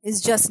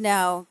is just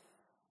now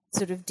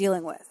sort of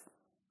dealing with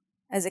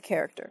as a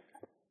character.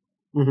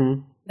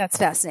 Mm-hmm. That's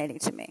fascinating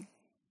to me.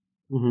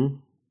 Mm-hmm.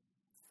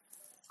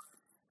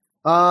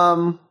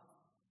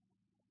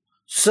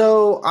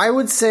 So I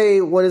would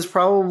say what is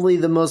probably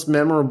the most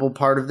memorable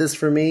part of this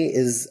for me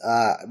is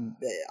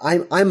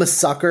I'm a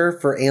sucker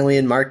for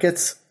alien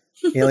marketplaces.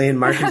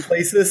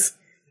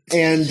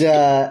 And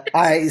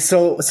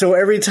so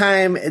every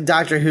time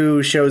Doctor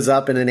Who shows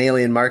up in an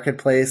alien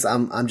marketplace,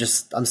 I'm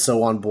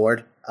so on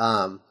board.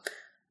 So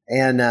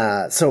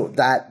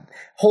that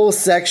whole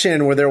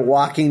section where they're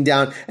walking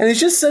down, and it's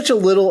just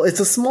it's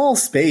a small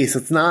space.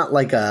 It's not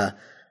like a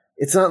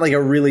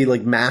really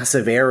like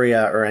massive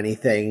area or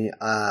anything.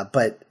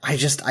 But I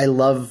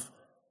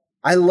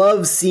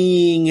love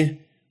seeing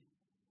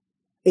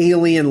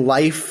alien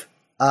life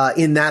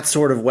in that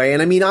sort of way.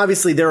 And I mean,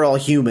 obviously they're all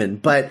human,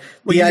 but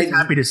you're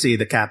happy to see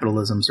that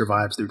capitalism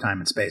survives through time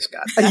and space,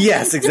 God.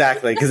 Yes,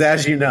 exactly. Because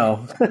as you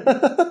know,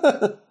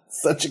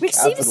 which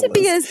seems to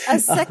be a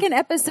second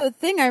episode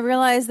thing. I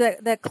realized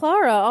that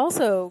Clara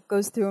also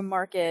goes through a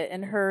market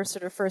in her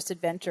sort of first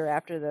adventure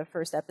after the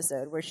first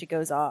episode where she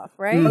goes off,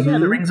 right? Mm-hmm. Oh, yeah,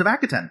 the Rings of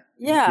Akaten.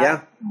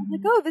 Yeah. I'm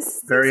like, oh,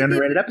 this very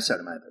underrated episode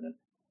in my opinion.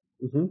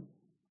 Mm-hmm.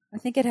 I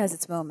think it has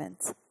its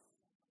moments.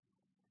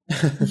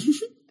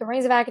 The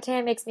Rings of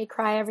Akaten makes me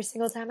cry every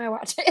single time I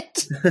watch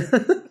it.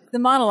 The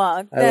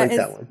monologue. I like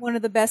that one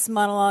of the best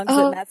monologues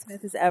that Matt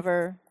Smith has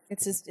ever.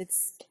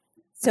 It's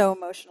so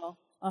emotional.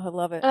 Oh, I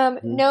love it.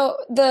 No,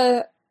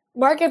 the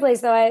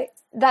marketplace though,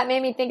 that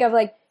made me think of,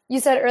 like you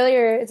said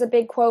earlier, it's a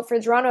big quote for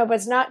Geronimo, but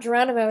it's not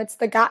Geronimo, it's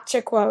the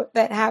gotcha quote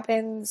that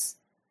happens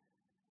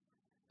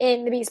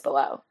in The Beast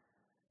Below.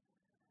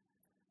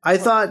 I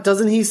thought,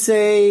 doesn't he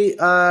say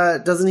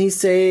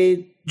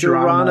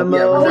Geronimo?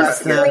 Oh, he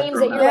screams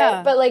that you're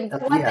right. But like the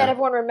one that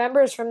everyone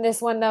remembers from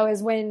this one though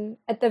is when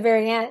at the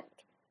very end,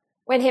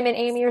 when him and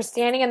Amy are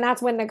standing, and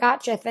that's when the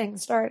gotcha thing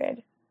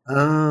started.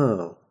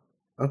 Oh,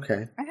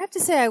 okay. I have to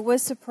say I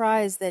was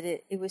surprised that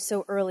it was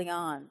so early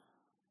on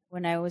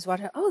when I was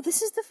watching. Oh,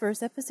 this is the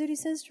first episode he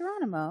says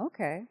Geronimo.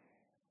 Okay.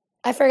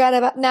 I forgot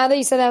about, now that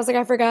you said that, I was like,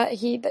 I forgot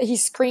he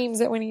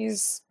screams it when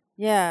he's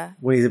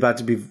when he's about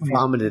to be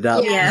vomited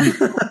up. Yeah.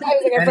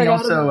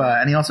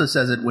 And he also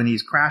says it when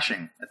he's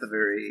crashing at the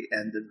very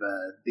end of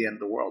the end of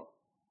the world.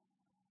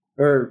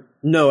 Or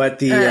no, at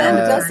the end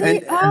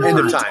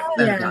of time.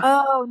 Yeah.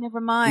 Oh, never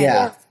mind.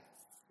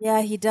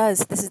 Yeah, he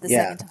does. This is the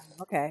second time.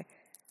 Okay.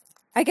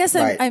 I guess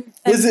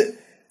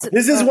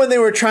This is when they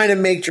were trying to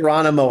make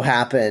Geronimo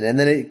happen, and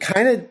then it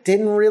kind of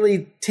didn't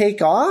really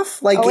take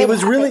off. Like it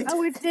was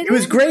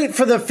great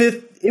for the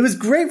fifth. It was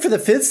great for the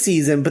fifth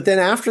season, but then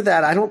after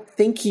that, I don't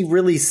think he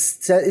really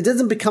said. It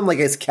doesn't become like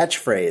his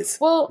catchphrase.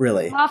 Well,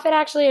 really, Moffat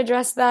actually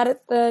addressed that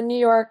at the New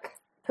York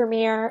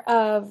premiere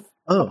of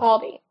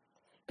Capaldi,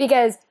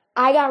 because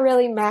I got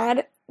really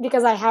mad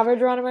because I have a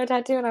Geronimo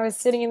tattoo, and I was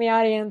sitting in the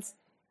audience,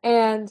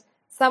 and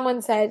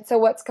someone said, "So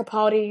what's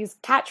Capaldi's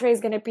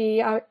catchphrase going to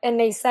be?" And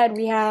they said,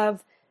 "We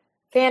have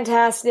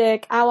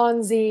Fantastic,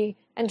 Alonzi,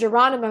 and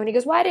Geronimo." And he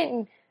goes,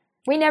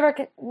 we never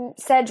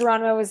said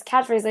Geronimo was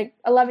catchphrase, like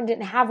 11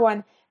 didn't have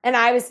one. And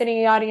I was sitting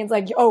in the audience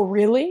like, oh,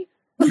 really?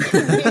 You have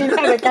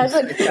a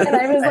catchphrase? And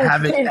I was like,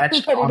 have it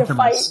etched onto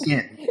my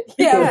skin.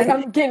 Yeah, like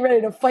I'm getting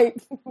ready to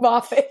fight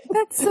Moffat.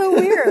 That's so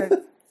weird.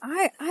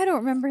 I don't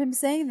remember him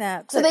saying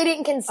that. But, so they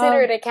didn't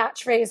consider it a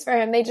catchphrase for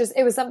him.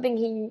 It was something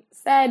he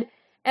said.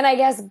 And I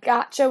guess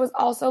gotcha was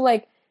also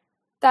like,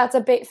 that's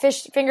a big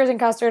fish, fingers and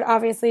custard,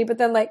 obviously. But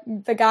then, like,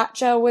 the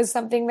gotcha was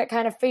something that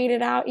kind of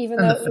faded out, even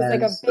though it was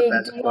like a big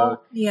deal.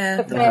 Quote. Yeah.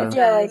 The fez,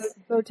 like,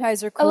 bow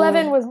ties are cool.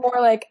 11 was more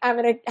like, I'm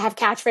going to have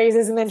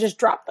catchphrases and then just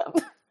drop them.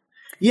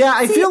 Yeah,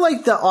 I feel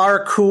like the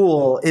 "are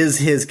cool" is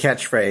his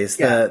catchphrase.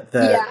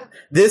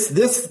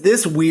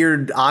 This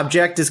weird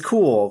object is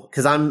cool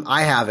because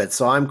I have it,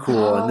 so I'm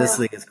cool, and this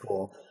thing is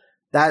cool.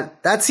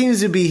 That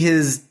seems to be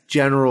his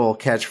general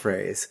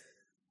catchphrase.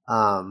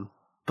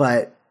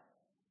 But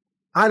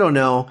I don't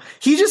know.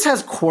 He just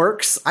has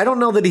quirks. I don't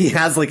know that he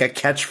has like a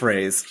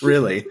catchphrase,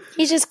 really.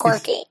 He's just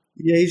quirky.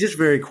 Yeah, he's just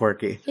very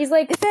quirky. He's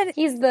like,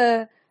 he's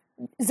the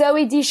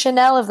Zoe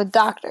Deschanel of the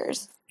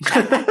Doctors.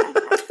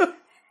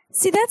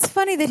 See, that's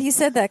funny that he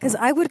said that, because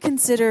I would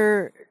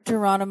consider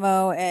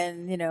Geronimo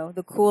and,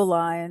 the cool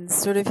lines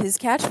sort of his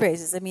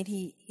catchphrases. I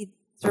mean,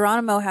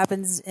 Geronimo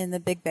happens in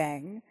the Big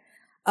Bang,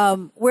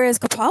 whereas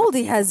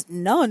Capaldi has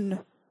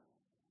none.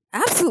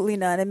 Absolutely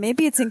none, and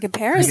maybe it's in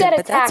comparison.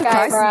 But that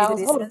surprises me that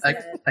he says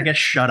that. I guess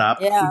 "shut up"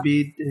 would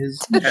be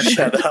his.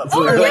 Shut up.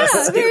 Oh yeah,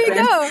 there you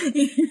go.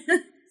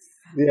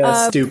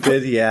 Yeah,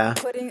 stupid. Yeah,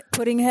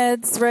 pudding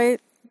heads, right?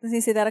 Does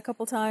he say that a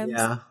couple times?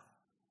 Yeah.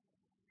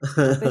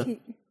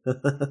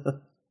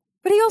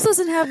 But he also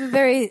doesn't have a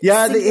very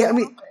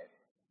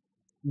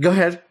go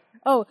ahead.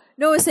 Oh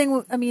no, I was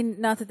saying. I mean,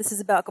 not that this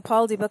is about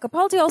Capaldi, but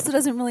Capaldi also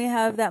doesn't really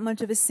have that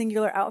much of a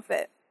singular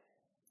outfit.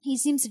 He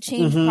seems to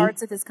change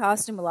parts of his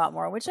costume a lot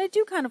more, which I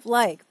do kind of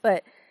like.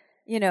 But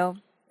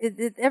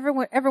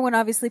everyone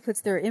obviously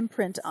puts their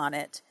imprint on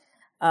it.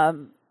 But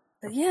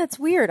yeah, it's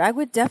weird. I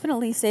would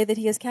definitely say that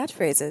he has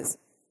catchphrases.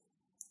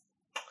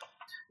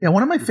 Yeah,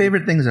 one of my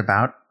favorite things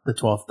about the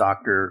 12th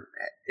Doctor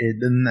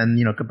and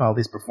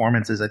Capaldi's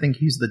performance is I think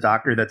he's the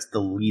Doctor that's the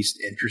least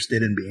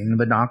interested in being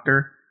the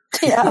Doctor.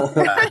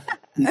 Yeah.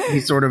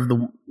 he's sort of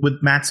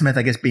with Matt Smith,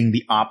 I guess, being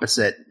the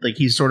opposite. Like,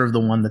 he's sort of the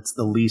one that's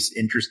the least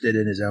interested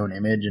in his own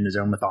image and his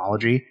own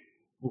mythology.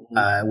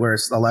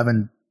 Whereas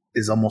 11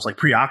 is almost like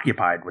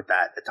preoccupied with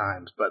that at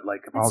times. But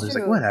like, Capaldi's just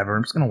like, whatever,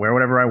 I'm just going to wear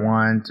whatever I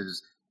want.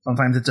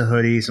 Sometimes it's a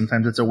hoodie.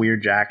 Sometimes it's a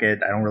weird jacket.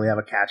 I don't really have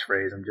a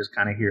catchphrase. I'm just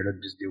kind of here to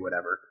just do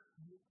whatever.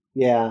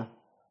 Yeah.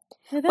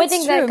 I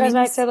think that goes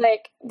back to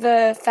like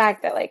the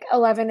fact that like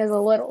 11 is a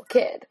little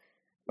kid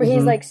where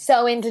he's like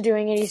so into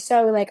doing it. He's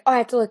so like, oh, I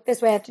have to look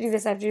this way. I have to do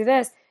this. I have to do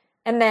this.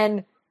 And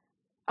then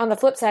on the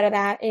flip side of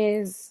that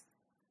is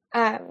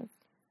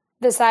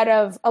the side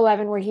of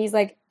 11 where he's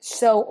like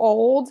so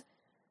old.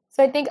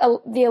 So I think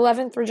the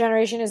 11th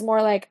regeneration is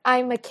more like,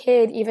 I'm a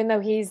kid, even though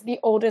he's the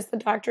oldest the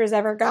Doctor has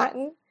ever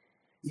gotten.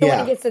 So when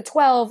he gets to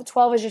 12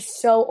 is just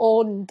so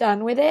old and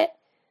done with it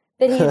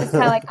that he's just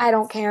kind of like, I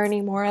don't care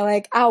anymore.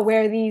 Like, I'll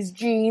wear these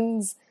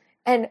jeans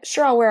and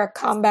sure, I'll wear a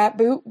combat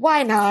boot.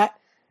 Why not?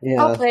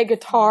 Yeah. I'll play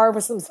guitar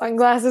with some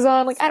sunglasses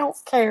on. Like, I don't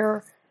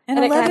care. And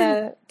 11, it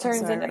kind of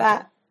turns into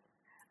that.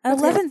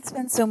 11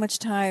 spends so much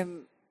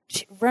time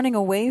running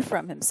away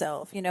from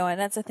himself, and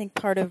that's, I think,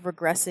 part of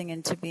regressing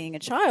into being a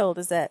child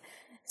is that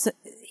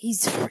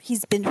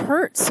he's been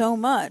hurt so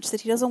much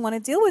that he doesn't want to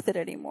deal with it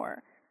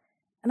anymore.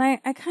 And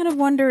I kind of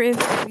wonder if,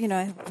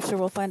 I'm sure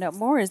we'll find out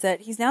more, is that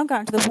he's now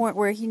gotten to the point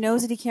where he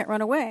knows that he can't run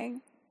away.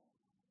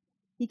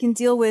 He can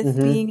deal with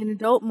being an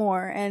adult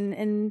more.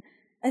 And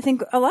I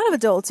think a lot of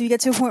adults, you get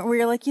to a point where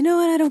you're like, you know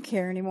what, I don't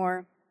care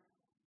anymore.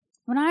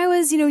 When I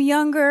was,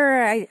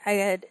 younger, I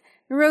had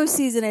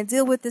neuroses and I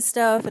deal with this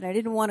stuff and I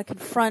didn't want to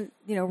confront,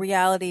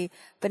 reality.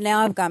 But now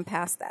I've gone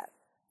past that.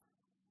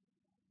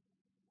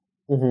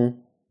 Mm-hmm.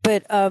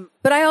 But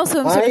I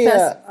also am sort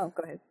of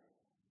go ahead.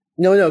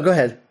 No, go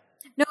ahead.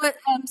 No,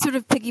 I'm sort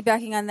of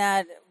piggybacking on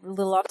that, a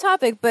little off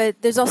topic,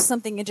 but there's also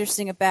something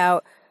interesting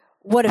about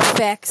what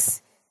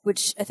effects,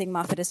 which I think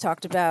Moffat has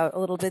talked about a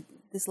little bit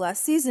this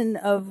last season,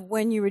 of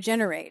when you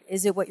regenerate.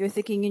 Is it what you're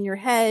thinking in your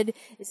head?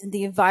 Is it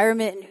the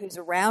environment and who's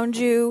around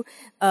you?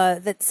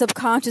 That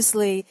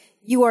subconsciously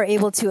you are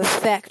able to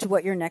affect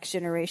what your next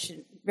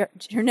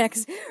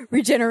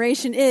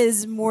regeneration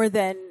is more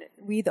than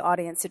we, the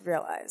audience, had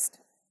realized.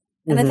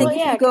 And I think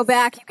if you go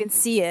back, you can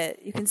see it.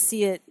 You can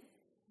see it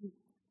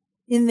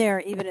in there,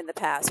 even in the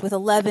past, with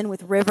 11,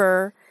 with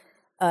River,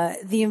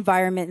 the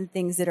environment and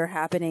things that are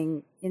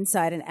happening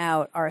inside and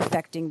out are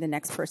affecting the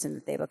next person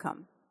that they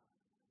become.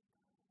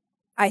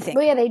 I think.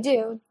 Well, yeah, they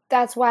do.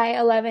 That's why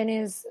 11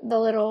 is the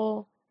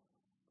little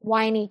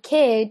whiny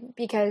kid,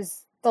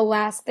 because the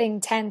last thing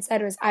 10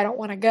 said was, I don't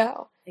want to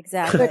go.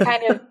 Exactly. So it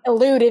kind of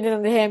alluded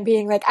into him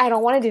being like, I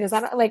don't want to do this.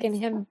 I don't like, in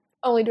him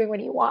only doing what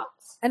he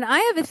wants. And I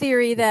have a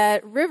theory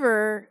that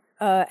River,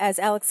 as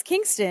Alex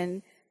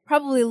Kingston,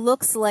 probably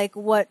looks like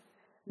what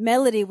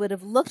Melody would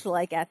have looked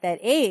like at that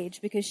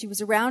age, because she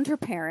was around her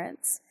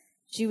parents.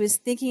 She was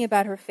thinking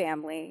about her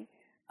family.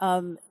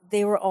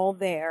 They were all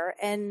there.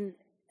 And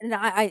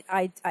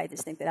I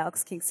just think that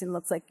Alex Kingston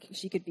looks like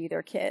she could be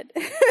their kid.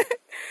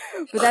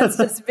 But that's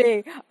just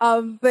me.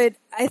 But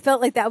I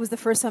felt like that was the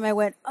first time I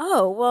went,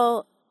 oh,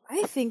 well,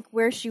 I think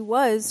where she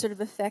was sort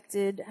of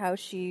affected how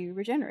she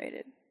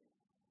regenerated.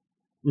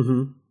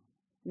 Mm-hmm.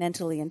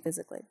 Mentally and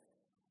physically.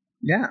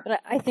 Yeah. But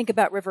I think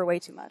about River way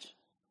too much.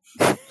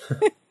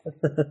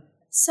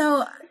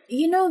 So,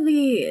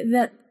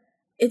 that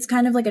it's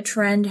kind of like a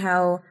trend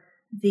how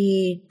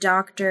the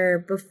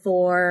Doctor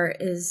before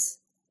is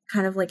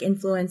kind of like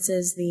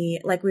influences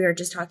like we were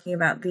just talking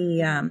about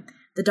the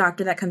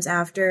Doctor that comes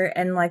after,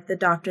 and like the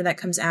Doctor that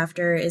comes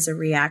after is a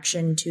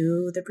reaction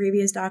to the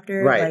previous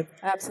Doctor. Right. Like,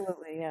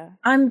 absolutely, yeah.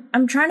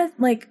 I'm trying to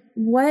like,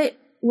 what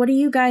do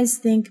you guys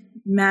think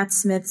Matt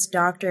Smith's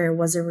Doctor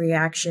was a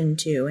reaction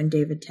to in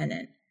David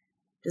Tennant?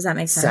 Does that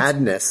make sense?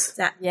 Sadness.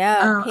 Pain,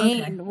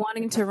 okay.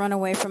 Wanting to run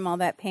away from all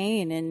that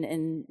pain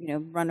and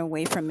run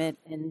away from it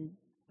and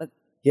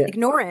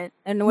ignore it.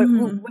 And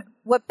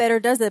what better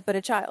does it but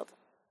a child?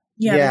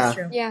 Yeah, that's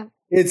true. Yeah.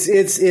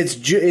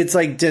 It's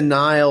like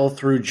denial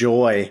through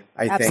joy,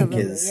 I think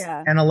is.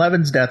 Yeah. And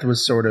 11's death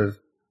was sort of,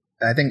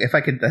 I think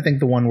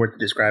the one word to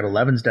describe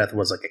 11's death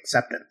was like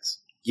acceptance.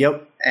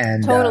 Yep.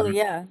 And totally,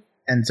 yeah.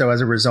 And so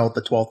as a result,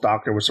 the 12th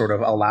Doctor was sort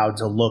of allowed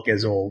to look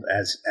as old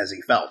as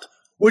he felt.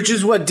 Which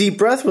is what Deep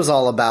Breath was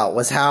all about,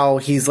 was how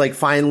he's like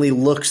finally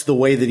looks the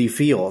way that he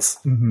feels.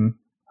 Mm-hmm.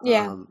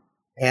 Yeah.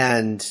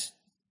 And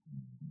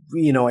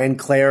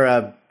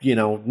Clara,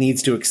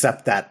 needs to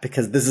accept that,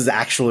 because this is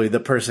actually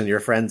the person you're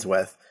friends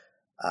with.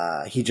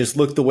 He just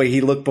looked the way he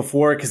looked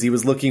before because he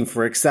was looking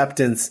for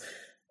acceptance.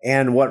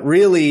 And what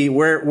really,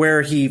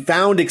 where he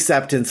found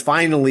acceptance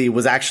finally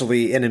was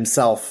actually in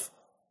himself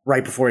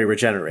right before he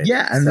regenerated.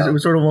 Yeah, and it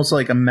was sort of almost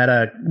like a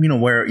meta,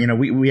 where,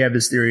 we have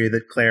this theory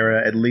that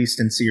Clara, at least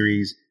in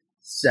series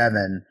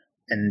 7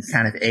 and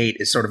kind of 8,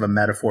 is sort of a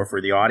metaphor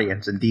for the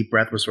audience. And Deep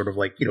Breath was sort of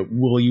like,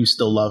 will you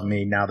still love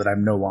me now that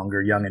I'm no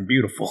longer young and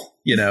beautiful?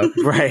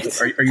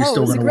 Right. Are you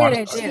still going to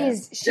watch?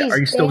 Are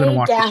you still going to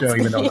watch the show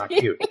even though I'm not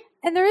cute?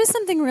 And there is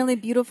something really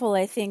beautiful,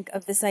 I think,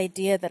 of this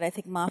idea that I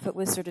think Moffat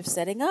was sort of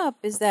setting up,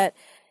 is that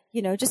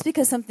just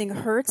because something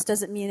hurts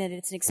doesn't mean that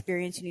it's an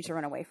experience you need to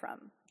run away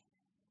from.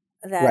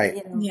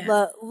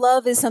 That,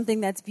 love is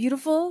something that's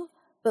beautiful,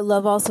 but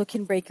love also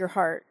can break your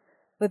heart.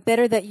 But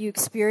better that you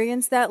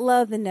experience that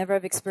love than never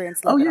have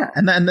experienced love. Oh, yeah.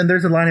 And then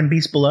there's a line in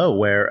Beast Below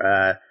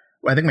where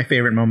I think my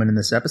favorite moment in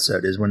this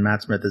episode is when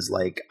Matt Smith is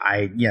like,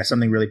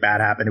 something really bad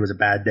happened. It was a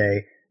bad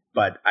day,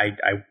 but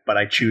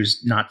I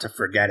choose not to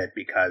forget it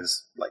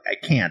because like I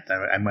can't.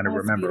 I'm going to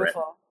remember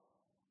beautiful.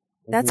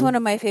 It. That's one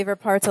of my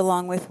favorite parts,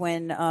 along with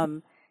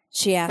when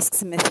she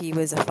asks him if he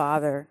was a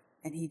father,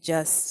 and he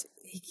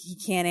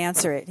can't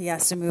answer it. He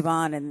has to move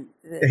on, and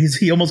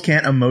he almost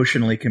can't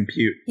emotionally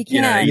compute. He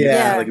can't.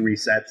 Like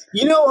resets.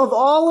 Of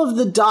all of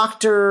the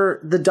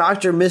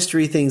doctor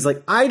mystery things,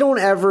 like I don't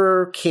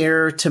ever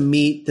care to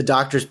meet the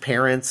doctor's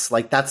parents.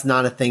 Like that's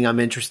not a thing I'm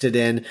interested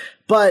in.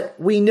 But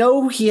we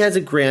know he has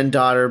a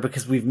granddaughter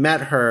because we've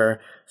met her,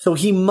 so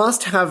he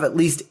must have at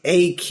least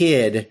a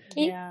kid.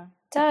 He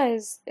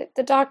does.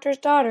 The doctor's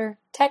daughter,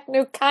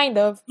 kind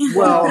of.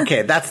 Well,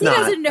 okay, that's he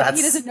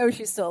doesn't know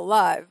she's still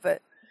alive,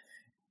 but.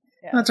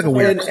 Yeah. That's like a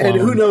weird and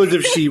who knows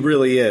if she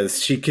really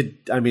is. She could,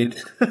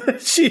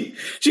 she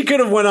could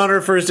have went on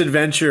her first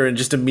adventure and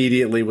just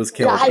immediately was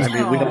killed.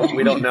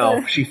 We don't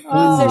know. She flew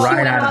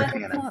right out of the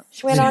cannon.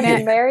 She went on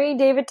to marry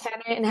David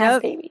Tennant and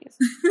have babies.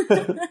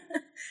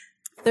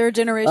 Third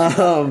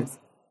generation.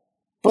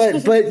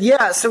 But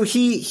yeah, so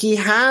he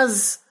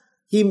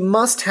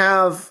must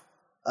have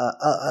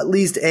at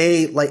least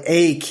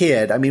a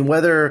kid. I mean,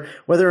 whether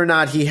or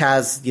not he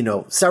has,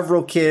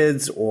 several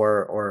kids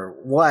or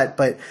what,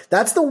 but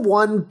that's the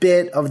one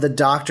bit of the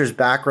doctor's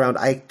background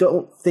I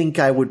don't think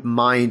I would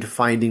mind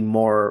finding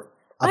more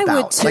about. I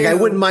would too. Like, I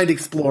wouldn't mind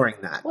exploring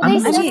that. Well, they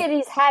said that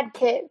he's had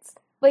kids.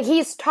 Like,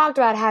 he's talked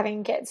about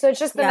having kids. So it's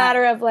just a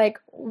matter of, like,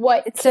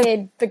 what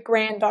kid the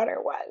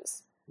granddaughter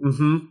was.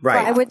 Mm-hmm.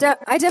 Right.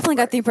 I definitely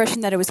got the impression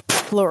that it was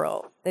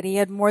plural, that he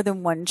had more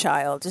than one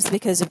child just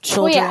because of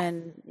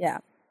children. Oh, yeah.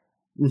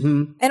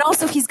 Mm-hmm. And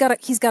also, he's got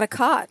a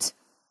cot.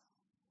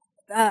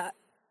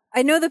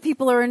 I know that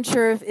people are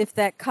unsure if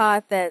that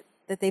cot that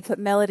they put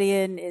Melody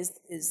in is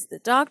the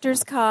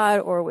doctor's cot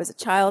or was a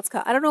child's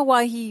cot. I don't know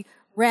why he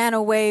ran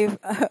away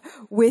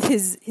with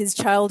his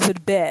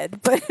childhood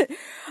bed, but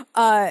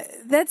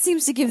that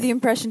seems to give the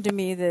impression to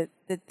me that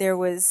there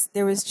was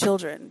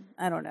children.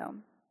 I don't know.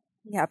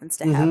 He happens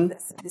to have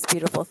this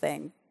beautiful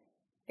thing,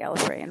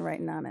 Gallifreyan,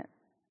 writing on it.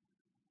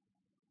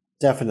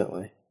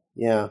 Definitely,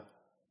 yeah.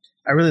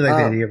 I really like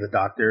the idea of the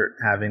doctor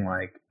having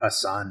like a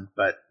son,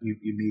 but you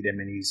meet him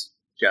and he's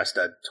just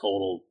a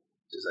tool.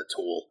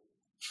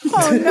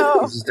 Oh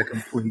no! He's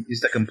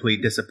just a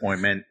complete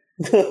disappointment.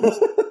 He's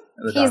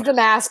the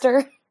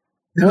master.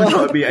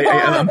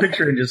 I'm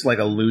picturing just like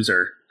a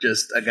loser,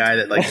 just a guy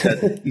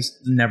that he's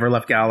never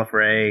left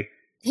Gallifrey.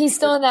 He's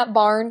still in that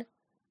barn.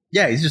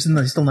 Yeah, he's still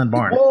in that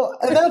barn. Well,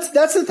 and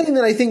that's the thing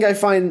that I think I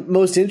find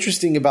most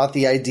interesting about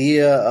the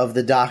idea of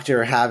the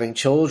Doctor having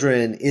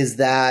children is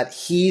that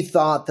he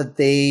thought that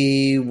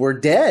they were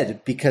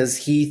dead because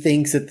he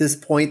thinks at this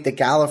point that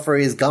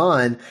Gallifrey is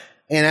gone.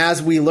 And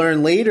as we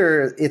learn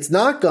later, it's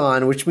not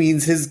gone, which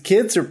means his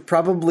kids are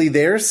probably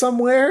there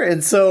somewhere.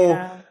 And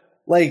so,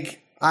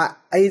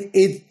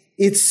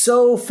 it's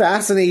so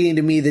fascinating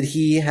to me that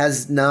he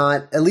has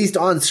not, at least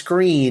on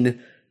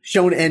screen,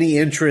 shown any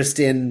interest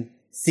in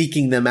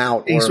seeking them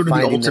out. He's sort of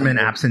the ultimate them.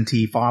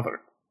 Absentee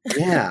father.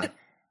 Yeah.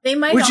 They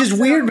might Which is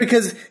weird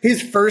because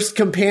his first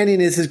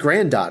companion is his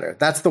granddaughter.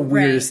 That's the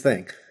weirdest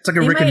thing. It's like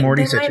a Rick and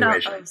Morty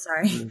situation.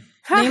 Sorry.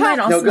 They might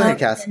also go ahead,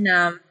 Cass.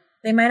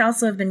 They might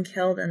also have been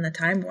killed in the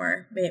Time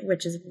War,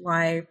 which is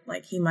why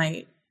he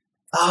might.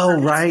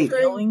 Oh, right.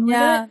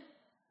 Yeah.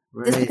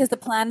 Right. Just because the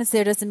planet's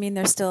there doesn't mean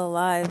they're still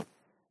alive.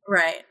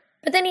 Right.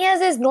 But then he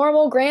has his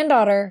normal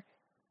granddaughter.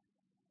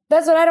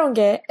 That's what I don't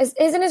get.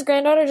 Isn't his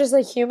granddaughter just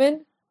like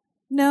human?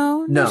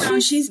 No.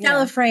 She's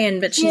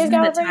Gallifreyan, but she's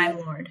not a Time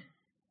Lord.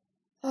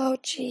 Oh,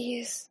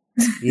 jeez.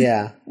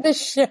 Yeah. The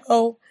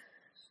show.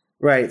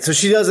 Right. So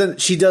she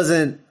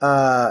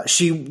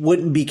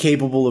wouldn't be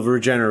capable of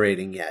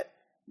regenerating yet.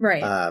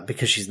 Right.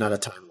 Because she's not a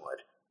Time Lord.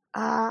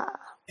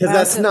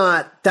 Because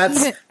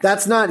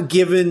that's not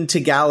given to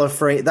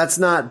Gallifrey. That's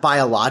not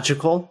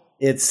biological.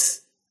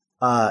 It's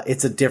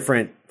a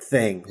different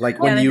thing. Like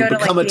when you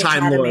become a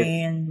Time Lord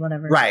and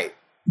whatever. Right.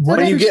 What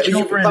if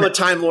you become a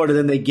Time Lord and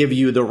then they give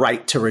you the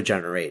right to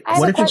regenerate?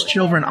 What if his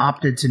children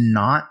opted to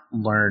not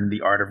learn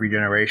the art of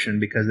regeneration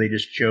because they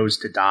just chose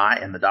to die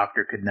and the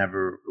Doctor could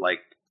never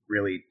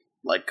really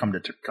come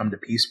to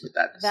peace with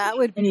that decision? That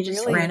would be and he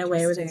just really ran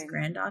away with his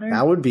granddaughter?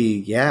 That would be,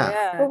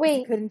 yeah. But wait,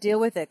 he couldn't deal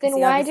with it. Then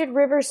why did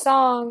River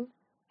Song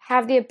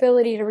have the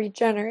ability to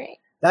regenerate?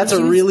 That's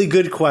a really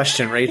good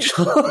question,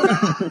 Rachel.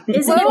 Isn't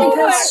it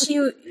because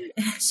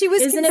she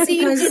was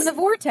conceived in the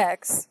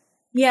vortex?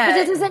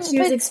 Yeah, she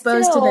was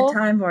exposed to the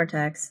time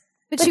vortex.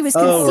 But she was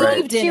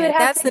conceived in it.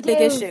 That's the big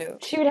issue.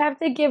 She would have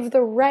to give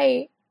the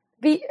right.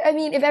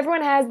 If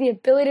everyone has the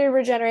ability to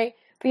regenerate,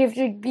 but you have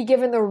to be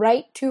given the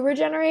right to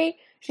regenerate,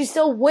 she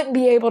still wouldn't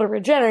be able to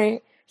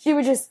regenerate. She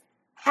would just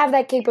have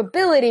that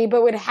capability,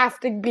 but would have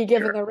to be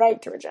given the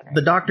right to regenerate.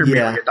 The Doctor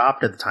merely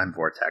adopted the time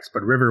vortex,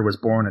 but River was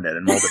born in it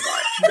and molded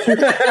by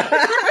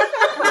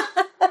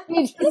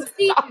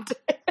it.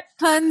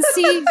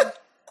 Conceived.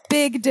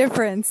 Big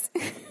difference.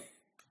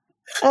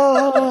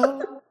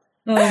 Oh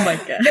my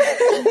god!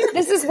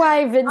 This is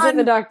why Vincent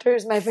the Doctor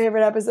is my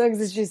favorite episode,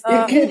 because it's just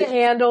you can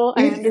handle.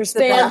 I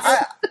understand.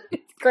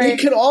 Great. It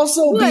could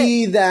also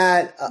be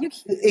that.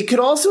 It could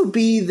also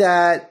be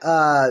that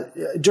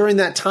during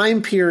that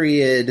time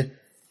period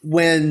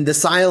when the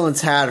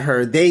Silence had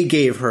her, they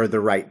gave her the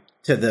right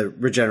to the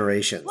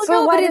regeneration. Well,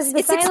 so why does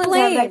the Silence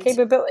have that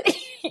capability?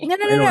 No.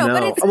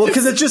 But well,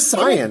 because it's just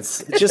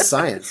science. It's just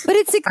science. But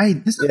it's.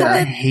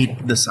 I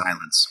hate the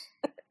Silence.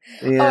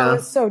 Yeah. Oh,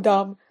 it's so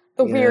dumb.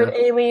 The weird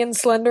alien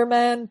Slender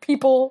Man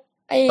people.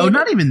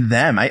 Not even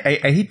them. I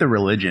hate the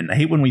religion. I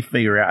hate when we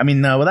figure out. I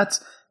mean, no,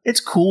 it's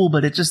cool,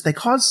 but it just, they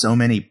cause so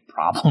many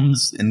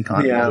problems in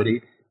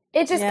continuity.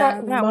 It just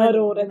got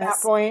muddled at that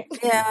point.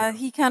 Yeah,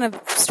 he kind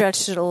of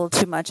stretched it a little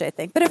too much, I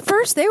think. But at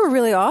first, they were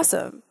really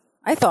awesome.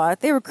 I thought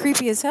they were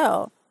creepy as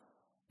hell.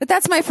 But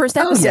that's my first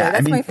episode.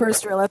 That's my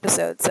first real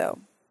episode. So.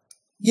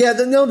 Yeah.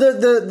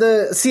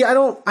 See,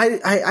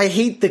 I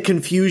hate the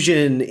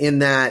confusion in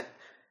that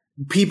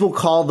people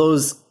call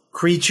those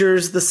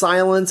creatures the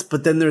Silence,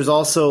 but then there's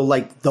also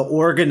like the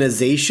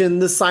organization,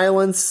 the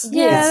Silence.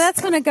 Yeah,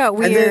 that's when it got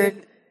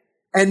weird.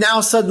 And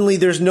now suddenly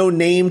there's no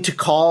name to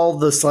call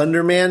the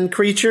Slenderman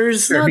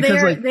creatures. No,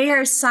 they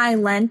are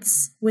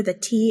Silence with a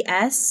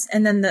TS,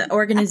 and then the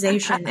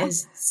organization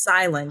is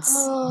Silence.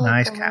 Oh,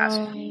 nice, Cass.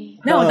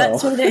 No,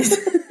 that's what it is.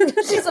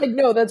 She's like,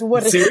 no, that's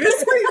what it is.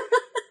 Seriously?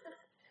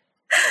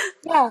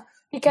 Yeah,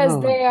 because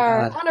they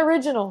are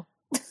unoriginal.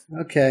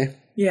 Okay.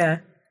 Yeah.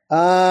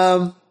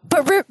 But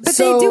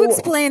they do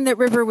explain that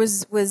River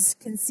was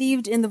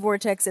conceived in the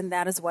vortex, and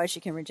that is why she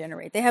can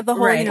regenerate. They have the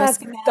whole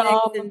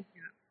schematic.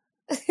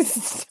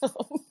 The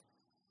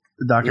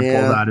Doctor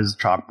pulled out his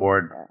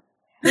chalkboard.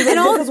 And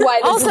this is why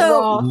this is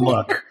wrong.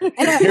 Look,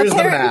 here's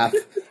the math.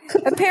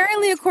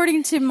 Apparently,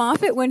 according to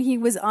Moffat, when he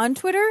was on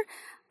Twitter,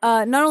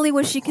 not only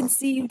was she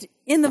conceived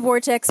in the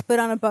vortex, but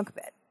on a bunk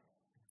bed.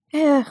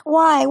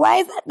 Why? Why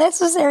is that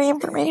necessary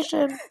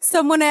information?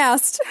 Someone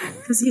asked.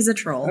 Because he's a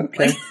troll.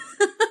 Okay.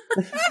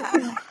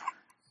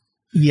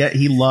 Yet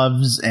he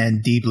loves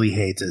and deeply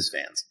hates his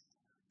fans.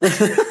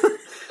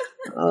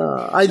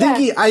 I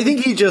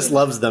think he just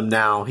loves them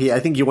now. I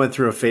think he went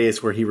through a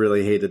phase where he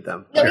really hated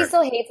them. No, he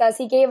still hates us.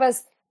 He gave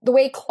us the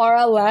way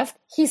Clara left.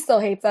 He still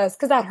hates us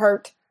because that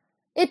hurt.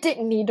 It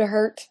didn't need to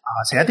hurt.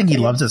 See, I think he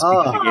loves us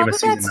because he gave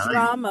us season 9.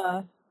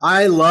 Drama.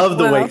 I love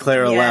the way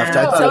Clara left.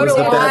 I thought it was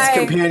the best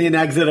companion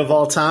exit of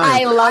all time.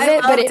 I love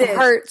it, but it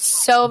hurts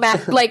so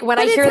bad. Like when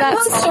I hear that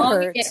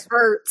song, it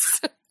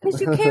hurts.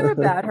 Because you care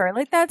about her.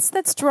 Like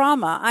that's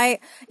drama.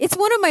 It's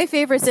one of my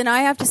favorites, and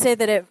I have to say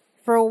that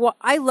for a while,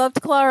 I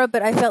loved Clara,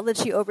 but I felt that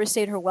she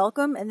overstayed her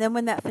welcome. And then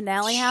when that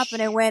finale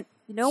happened, I went,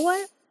 you know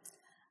what?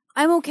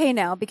 I'm okay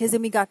now because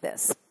then we got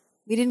this.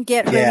 We didn't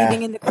get her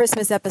leaving in the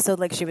Christmas episode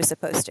like she was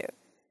supposed to.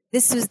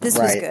 This was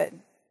good.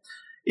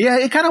 Yeah,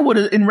 it kind of would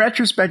have, in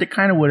retrospect, it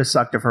kind of would have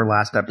sucked if her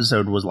last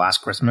episode was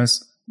Last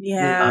Christmas.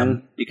 Yeah.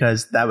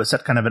 Because that was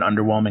such kind of an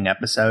underwhelming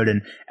episode.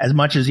 And as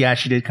much as,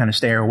 she did kind of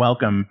stay her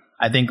welcome,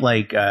 I think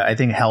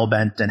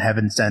Hellbent and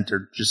Heaven Sent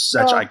are just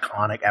such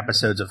iconic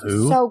episodes of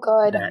Who. So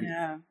good.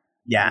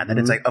 Yeah, and then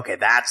it's like, okay,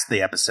 that's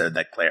the episode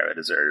that Clara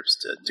deserves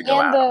to go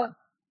out.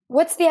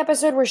 What's the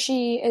episode where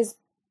she is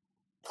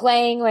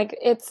playing, like,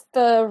 it's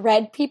the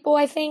red people,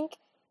 I think?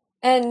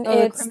 And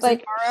it's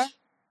like... Mara?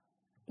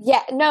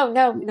 Yeah,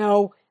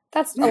 no.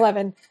 That's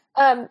 11.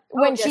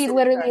 When she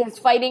literally is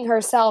fighting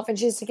herself and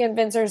she has to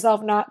convince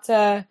herself not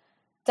to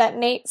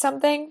detonate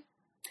something.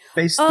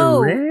 Face the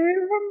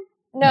Raven?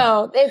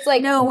 No, it's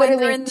like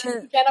literally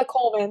two Jenna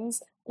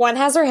Colemans. One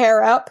has her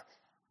hair up,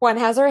 one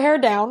has her hair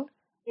down.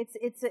 It's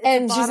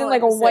and she's in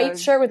like a white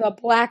shirt with a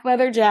black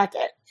leather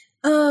jacket.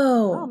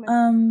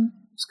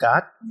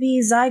 Scott?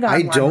 The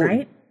Zygon one,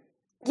 right?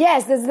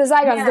 Yes, this is the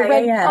Zygon. Yeah, the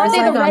red, aren't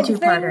they the red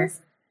two-parter?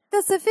 things?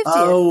 That's the 50th.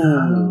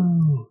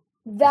 Oh.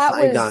 That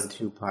was Zygon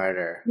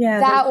two-parter. Yeah,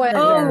 that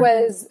one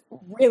was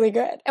really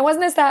good. And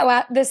wasn't this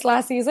this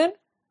last season?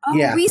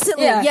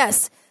 Recently,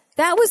 yes.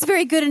 That was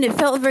very good, and it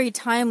felt very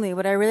timely.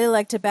 What I really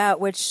liked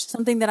about,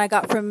 something that I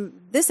got from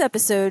this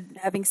episode,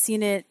 having not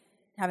seen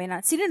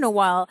it in a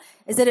while,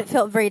 is that it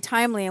felt very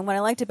timely. And what I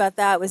liked about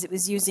that was it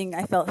was using,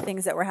 I felt,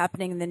 things that were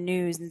happening in the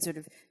news and sort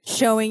of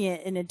showing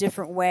it in a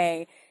different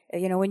way.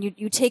 You know, when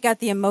you take out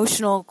the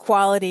emotional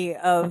quality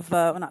of,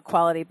 not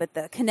quality, but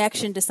the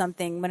connection to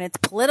something when it's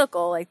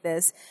political like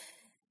this,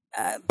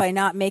 by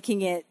not making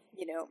it,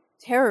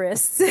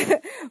 terrorists,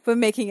 but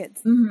making it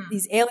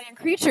these alien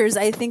creatures,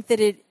 I think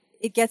that it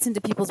gets into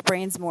people's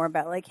brains more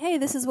about like, hey,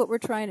 this is what we're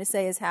trying to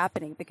say is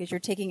happening, because you're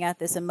taking out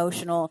this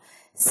emotional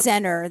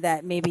center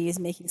that maybe is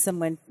making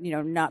someone,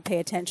 not pay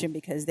attention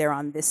because they're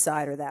on this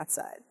side or that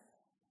side.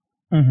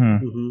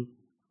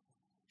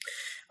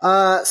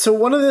 So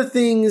one of the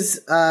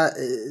things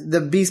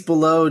the Beast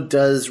Below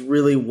does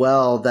really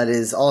well that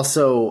is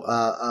also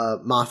a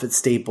Moffat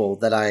staple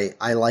that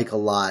I like a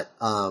lot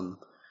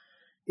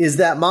is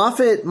that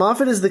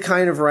Moffat is the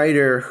kind of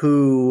writer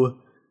who,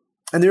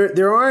 and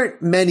there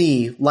aren't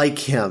many like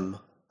him,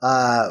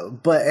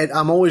 but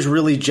I'm always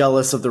really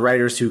jealous of the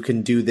writers who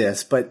can do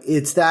this, but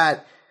it's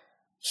that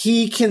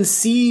he can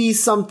see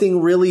something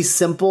really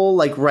simple,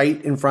 like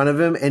right in front of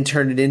him, and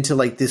turn it into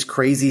like this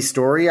crazy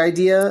story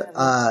idea.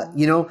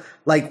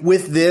 Like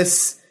with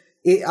this,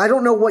 I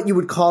don't know what you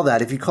would call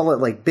that. If you call it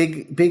like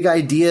big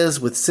ideas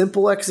with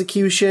simple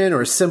execution,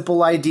 or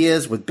simple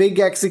ideas with big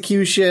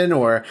execution,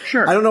 or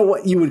sure. I don't know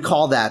what you would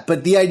call that.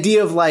 But the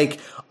idea of like,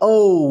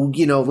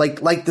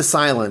 like The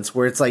Silence,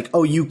 where it's like,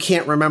 oh, you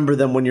can't remember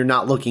them when you're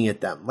not looking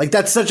at them. Like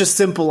that's such a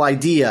simple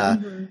idea.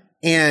 Mm-hmm.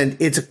 And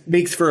it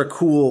makes for a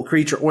cool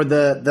creature. Or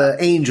the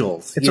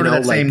angels. It's sort of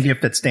that same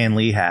gift that Stan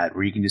Lee had,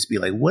 where you can just be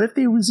like, what if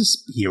there was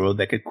this hero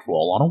that could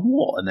crawl on a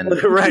wall? And then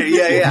right,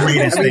 yeah.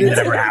 Greatest thing that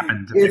ever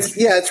happened.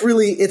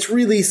 It's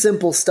really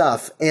simple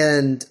stuff.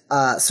 And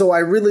so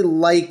I really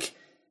like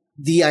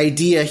the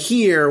idea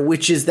here,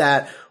 which is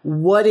that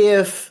what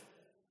if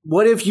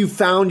you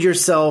found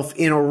yourself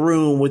in a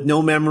room with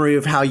no memory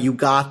of how you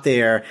got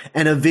there,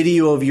 and a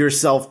video of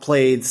yourself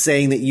played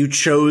saying that you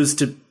chose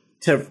to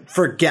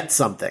forget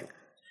something?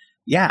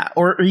 Yeah,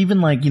 or even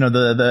like,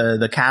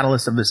 the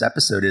catalyst of this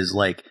episode is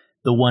like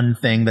the one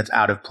thing that's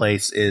out of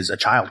place is a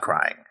child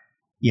crying.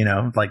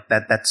 Like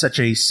that's such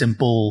a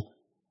simple,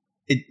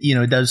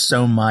 it does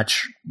so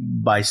much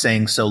by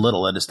saying so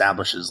little. It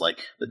establishes like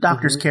the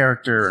doctor's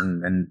character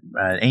and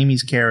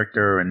Amy's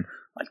character and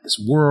like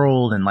this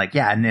world and like,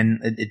 yeah, and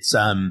it's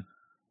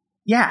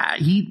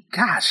he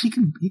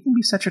can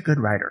be such a good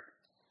writer.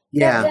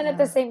 Yeah. But then at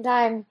the same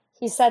time,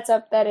 he sets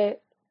up that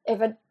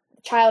if a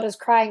child is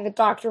crying, the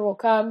doctor will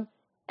come,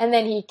 and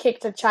then he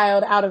kicked a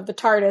child out of the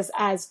TARDIS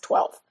as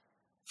 12.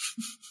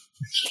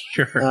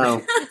 Sure.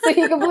 Oh. So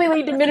he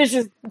completely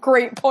diminishes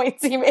great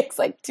points he makes.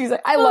 Like 2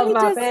 seconds. I love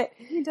Moffat.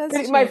 He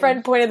does. My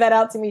friend pointed that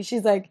out to me.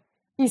 She's like,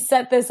 he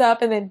set this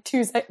up, and then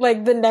 2 seconds,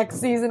 like the next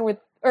season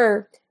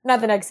not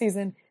the next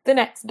season, the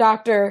next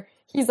Doctor,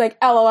 he's like,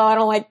 LOL, I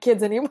don't like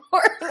kids anymore.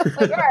 I'm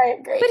like, all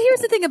right, great. But here's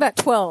the thing about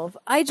 12.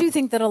 I do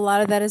think that a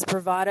lot of that is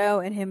bravado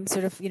and him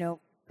sort of,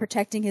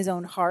 protecting his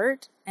own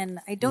heart. And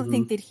I don't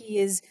think that he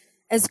is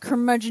as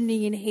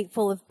curmudgeon-y and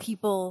hateful of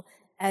people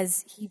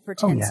as he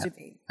pretends to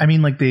be. I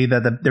mean, like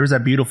there was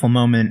that beautiful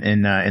moment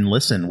in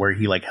Listen where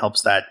he like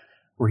helps that,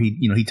 where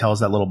he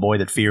tells that little boy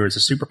that fear is a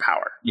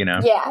superpower,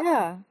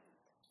 Yeah.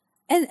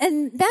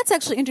 And that's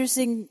actually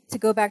interesting to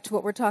go back to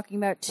what we're talking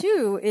about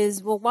too,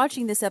 is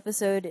watching this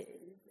episodes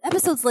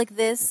like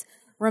this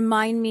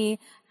remind me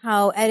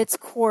how at its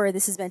core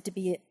this is meant to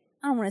be,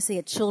 I don't want to say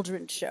a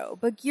children's show,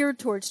 but geared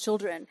towards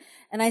children.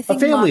 And I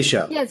think a family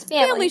show. Yes,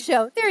 family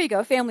show. There you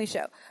go, family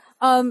show.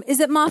 Is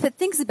that Moffat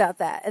thinks about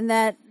that, and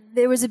that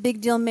there was a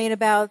big deal made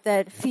about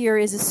that fear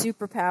is a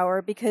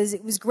superpower because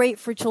it was great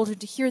for children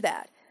to hear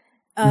that.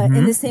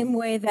 In the same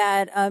way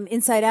that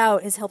Inside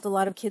Out has helped a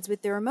lot of kids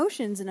with their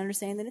emotions and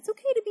understanding that it's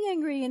okay to be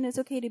angry and it's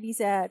okay to be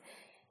sad.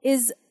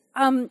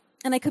 And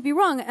I could be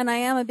wrong, and I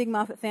am a big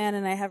Moffat fan,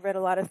 and I have read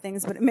a lot of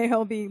things, but it may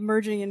all be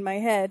merging in my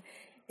head,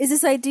 is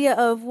this idea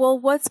of,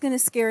 what's going to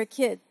scare a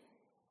kid?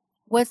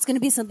 What's going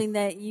to be something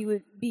that you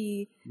would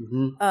be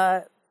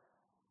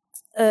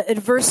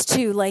adverse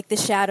to, like the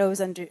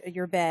shadows under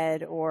your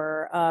bed,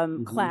 or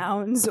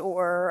clowns,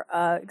 or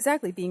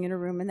exactly being in a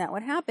room and that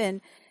would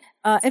happen.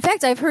 In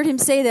fact, I've heard him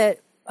say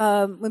that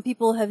when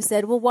people have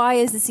said, well, why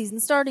is the season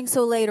starting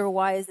so late, or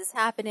why is this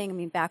happening? I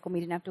mean, back when we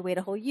didn't have to wait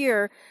a whole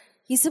year,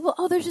 he said,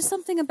 there's just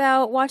something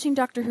about watching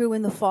Doctor Who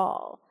in the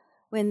fall,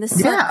 when the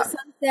sun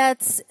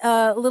sets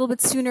a little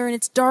bit sooner and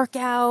it's dark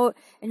out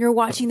and you're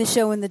watching the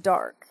show in the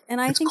dark.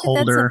 And I think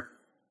colder.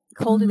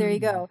 That's colder. There you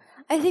go.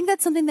 I think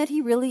that's something that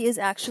he really is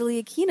actually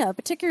a keen of,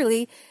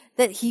 particularly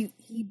that he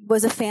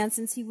was a fan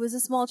since he was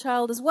a small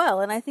child as well.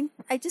 And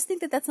I just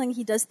think that that's something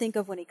he does think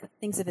of when he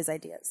thinks of his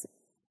ideas.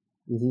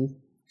 Mm-hmm.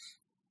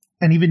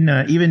 And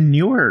even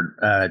newer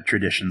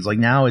traditions, like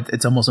now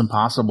it's almost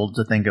impossible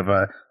to think of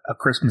a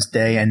Christmas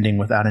Day ending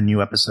without a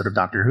new episode of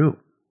Doctor Who.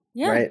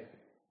 Yeah. Right.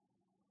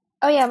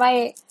 Oh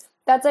yeah,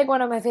 that's like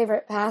one of my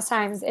favorite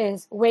pastimes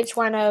is which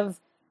one of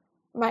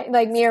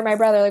me or my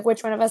brother, like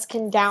which one of us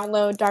can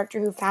download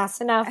Doctor Who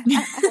fast enough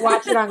to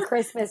watch it on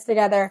Christmas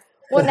together.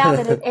 Well, now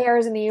that it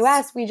airs in the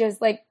U.S., we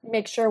just like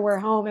make sure we're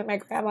home at my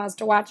grandma's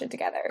to watch it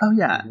together. Oh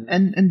yeah,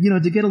 and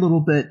to get a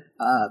little bit,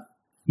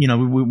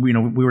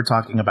 we were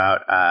talking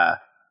about how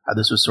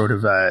this was sort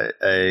of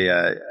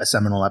a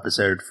seminal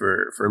episode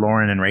for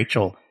Lauren and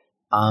Rachel.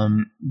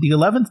 The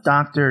 11th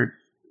Doctor,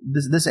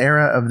 this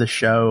era of the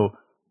show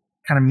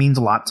kind of means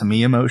a lot to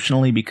me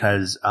emotionally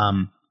because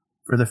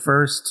for the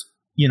first,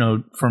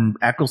 from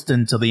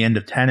Eccleston till the end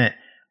of Tennant,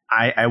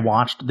 I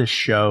watched this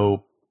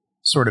show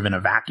sort of in a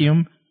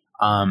vacuum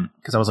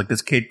because I was like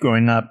this kid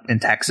growing up in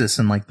Texas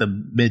in like the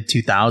mid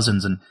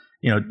 2000s, and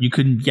you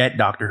couldn't get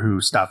Doctor Who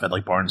stuff at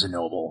like Barnes and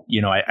Noble.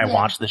 I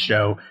watched the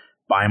show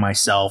by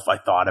myself. I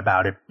thought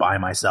about it by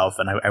myself,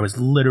 and I was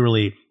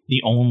literally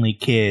the only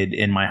kid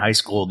in my high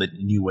school that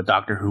knew what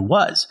Doctor Who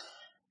was.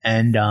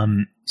 And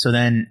so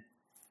then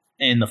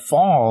in the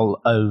fall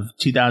of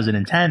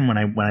 2010,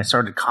 when I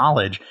started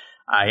college,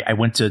 I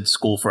went to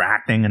school for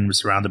acting and was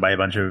surrounded by a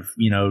bunch of,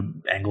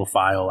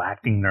 Anglophile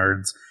acting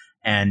nerds,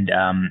 and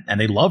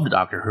they loved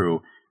Doctor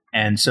Who.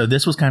 And so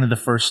this was kind of the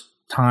first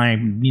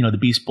time, the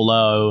Beast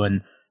Below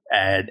and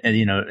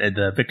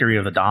the Victory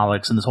of the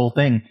Daleks and this whole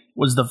thing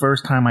was the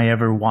first time I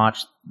ever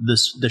watched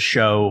the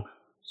show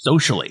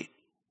socially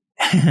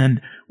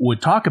and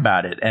would talk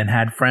about it and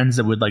had friends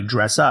that would like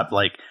dress up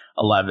like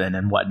 11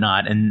 and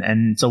whatnot.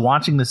 And so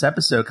watching this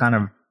episode kind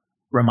of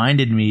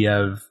reminded me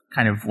of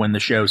kind of when the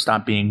show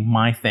stopped being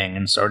my thing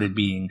and started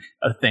being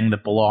a thing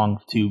that belonged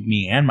to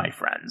me and my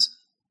friends.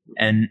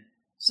 And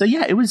so,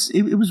 yeah, it was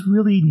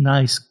really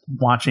nice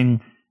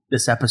watching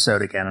this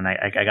episode again. And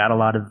I got a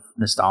lot of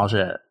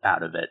nostalgia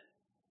out of it.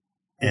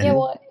 And yeah,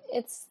 well,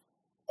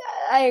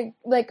 I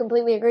like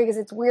completely agree, because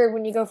it's weird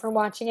when you go from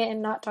watching it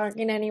and not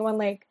talking to anyone.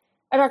 Like,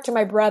 I talked to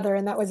my brother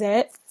and that was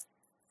it.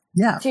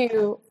 Yeah.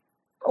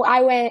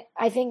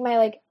 I think my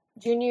like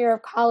junior year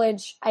of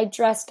college, I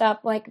dressed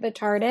up like the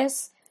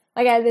TARDIS.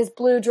 Like, I had this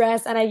blue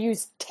dress and I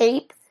used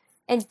tape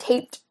and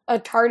taped a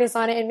TARDIS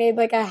on it and made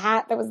like a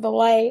hat that was the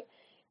light.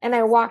 And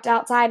I walked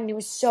outside and it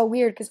was so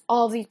weird because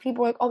all of these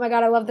people were like, oh my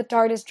God, I love the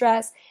TARDIS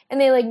dress.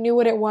 And they like knew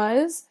what it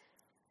was.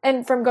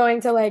 And from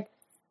going to like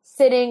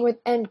sitting with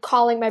and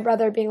calling my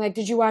brother being like,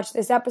 did you watch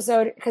this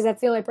episode? Because that's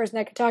the only person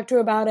I could talk to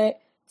about it,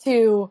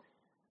 to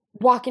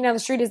walking down the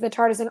street as the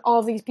TARDIS and all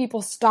of these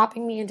people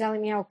stopping me and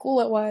telling me how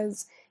cool it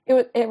was.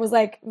 It was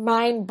like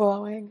mind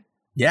blowing.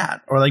 Yeah.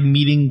 Or like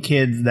meeting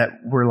kids that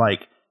were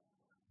like,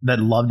 that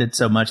loved it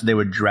so much they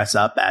would dress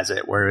up as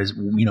it. Whereas,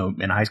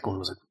 in high school it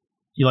was like,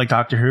 you like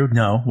Doctor Who?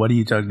 No. What are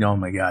you talking? Oh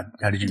my God.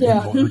 How did you? Yeah.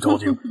 Who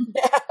told you?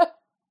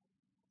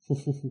 Yeah.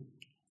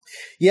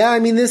 Yeah, I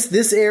mean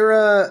this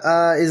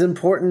era is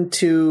important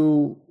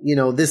to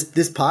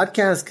this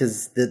podcast,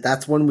 because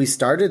that's when we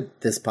started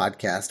this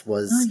podcast,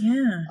 was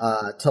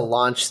to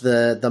launch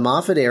the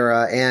Moffat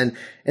era, and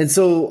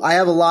so I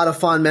have a lot of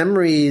fond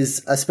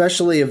memories,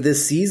 especially of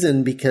this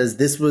season, because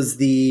this was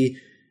the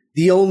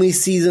only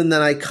season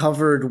that I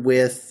covered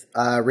with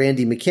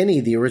Randy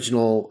McKinney, the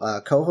original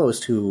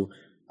co-host, who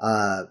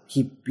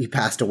he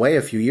passed away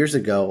a few years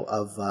ago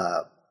of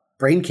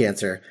brain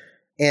cancer.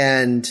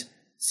 And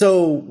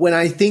so when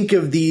I think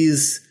of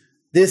this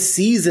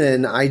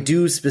season, I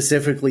do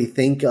specifically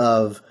think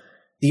of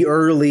the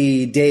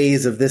early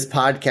days of this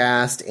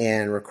podcast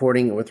and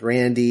recording it with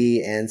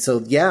Randy. And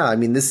so, yeah, I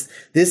mean, this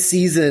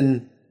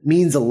season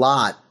means a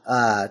lot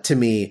to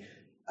me.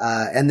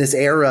 And this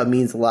era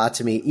means a lot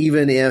to me,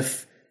 even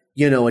if,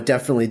 it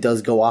definitely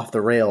does go off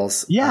the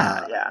rails.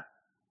 Yeah.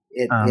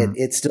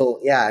 It's still,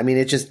 I mean,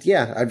 it just,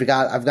 I've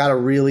got a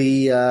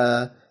really,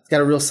 it's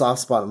got a real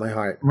soft spot in my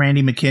heart.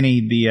 Randy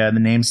McKinney, the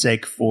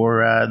namesake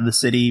for the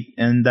city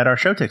and that our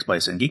show takes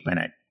place in, Geek by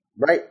Night.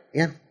 Right.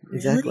 Yeah,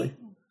 exactly. Really?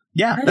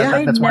 Yeah.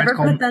 I never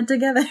put that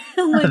together.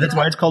 That's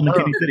why it's called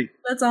McKinney City.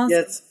 That's awesome.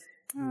 Yes.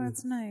 Oh,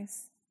 that's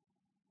nice.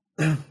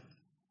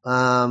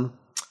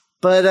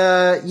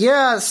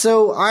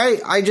 So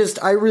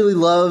I really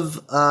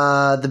love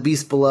The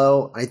Beast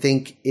Below. I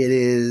think it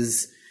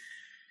is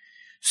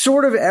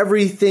sort of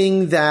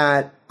everything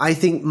that I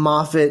think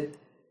Moffat,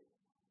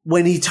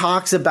 when he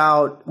talked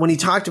about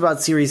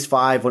Series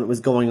 5 when it was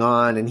going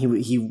on, and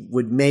he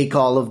would make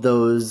all of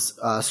those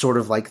sort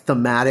of like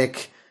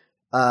thematic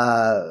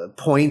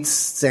points,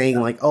 saying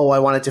like, oh, I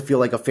want it to feel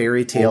like a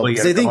fairy tale. Oh,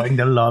 you're going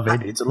to love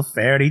it. It's a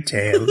fairy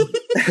tale.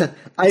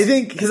 I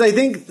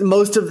think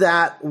most of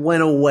that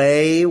went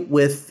away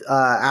with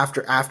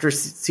after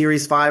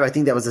Series 5. I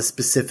think that was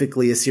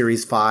specifically a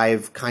Series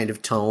 5 kind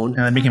of tone.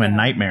 And that became a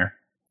nightmare.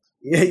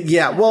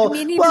 Yeah. Well,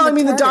 I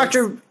mean the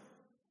Doctor.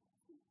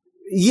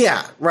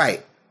 Yeah.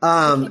 Right.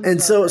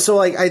 And so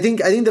like I think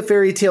the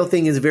fairy tale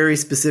thing is very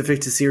specific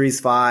to Series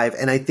 5,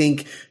 and I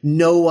think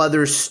no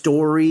other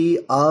story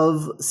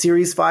of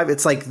Series 5.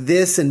 It's like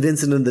this and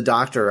Vincent and the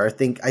Doctor, I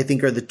think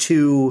are the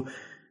two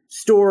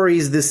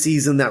stories this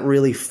season that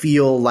really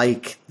feel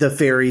like the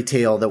fairy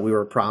tale that we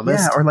were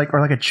promised. Yeah, or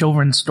like a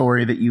children's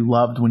story that you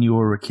loved when you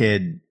were a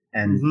kid,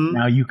 and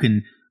now you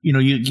can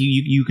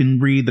you can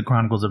read the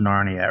Chronicles of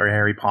Narnia or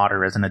Harry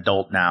Potter as an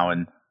adult now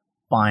and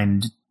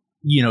find,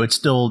 it's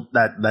still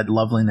that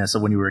loveliness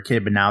of when you were a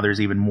kid, but now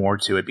there's even more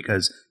to it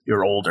because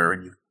you're older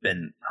and you've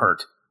been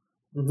hurt.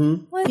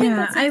 Mm-hmm. Well,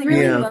 I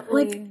really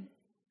like.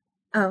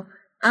 Oh,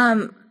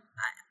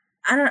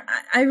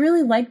 I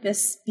really like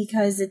this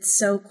because it's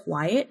so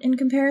quiet in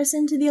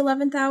comparison to the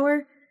 11th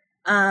Hour.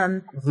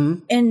 And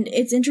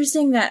it's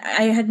interesting that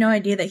I had no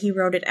idea that he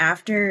wrote it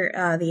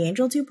after the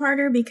Angel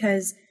two-parter,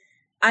 because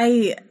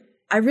I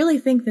really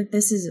think that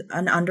this is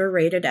an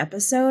underrated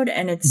episode,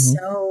 and it's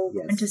so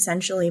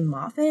quintessentially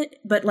Moffat,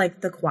 but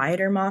like the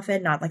quieter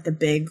Moffat, not like the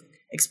big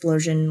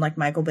explosion like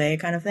Michael Bay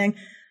kind of thing.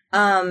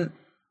 And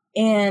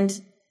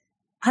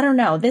I don't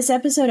know, this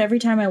episode, every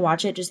time I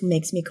watch it, just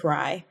makes me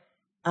cry.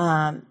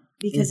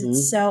 because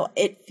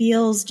it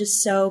feels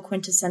just so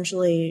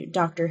quintessentially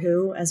Doctor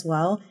Who as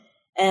well.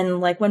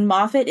 And like when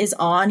Moffat is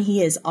on,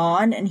 he is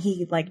on, and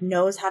he like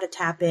knows how to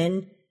tap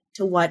in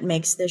to what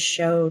makes this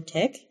show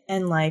tick.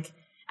 And like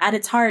at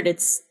its heart,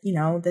 it's, you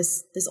know,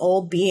 this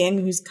old being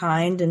who's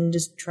kind and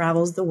just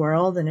travels the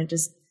world, and it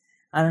just,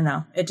 I don't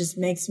know, it just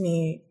makes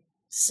me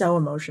so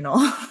emotional.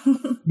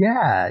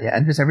 yeah,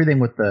 and just everything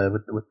with the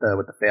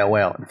fail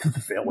whale,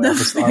 the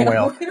star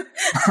whale.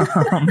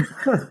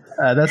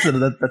 That's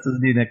his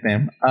new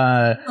nickname.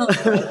 Yeah.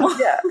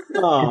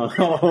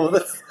 Oh,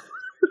 that's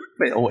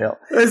fail whale.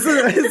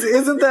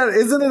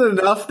 Isn't it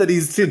enough that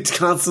he's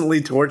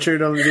constantly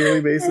tortured on a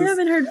daily basis? I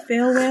haven't heard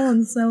fail whale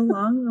in so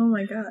long. Oh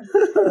my god.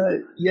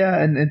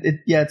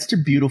 It's such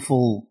a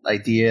beautiful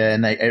idea,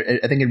 and I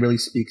think it really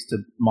speaks to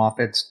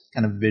Moffat's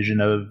kind of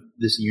vision of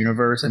this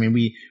universe. I mean,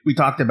 we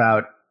talked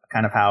about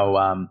kind of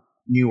how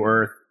New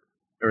Earth,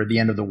 or the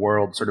end of the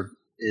world, sort of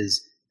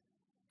is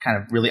kind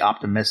of really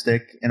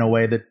optimistic in a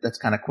way that's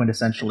kind of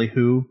quintessentially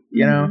Who,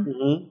 you know?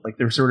 Mm-hmm. Like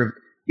there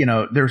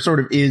sort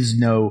of is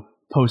no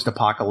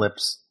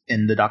post-apocalypse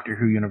in the Doctor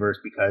Who universe,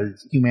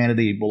 because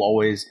humanity will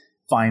always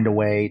find a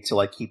way to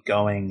like keep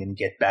going and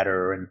get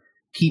better and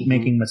keep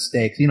making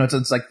mistakes. You know,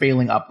 it's like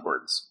failing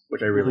upwards,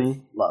 which I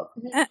really love.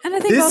 And I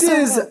think this also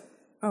is.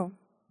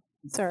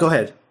 Sorry. Go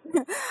ahead.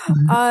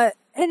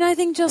 And I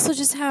think also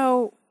just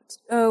how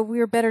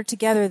we're better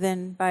together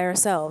than by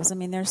ourselves. I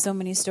mean, there's so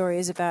many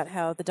stories about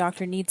how the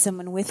Doctor needs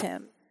someone with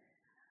him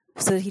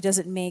so that he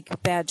doesn't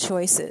make bad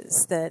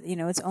choices. That, you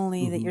know, it's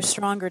only that you're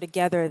stronger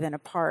together than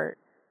apart.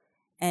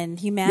 And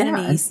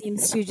humanity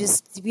seems to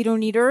just, we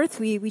don't need Earth,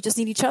 we just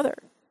need each other.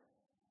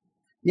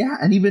 Yeah,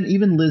 and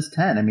even Liz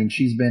 10, I mean,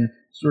 she's been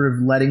sort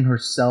of letting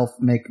herself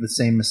make the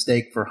same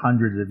mistake for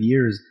hundreds of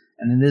years,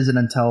 and it isn't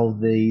until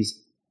these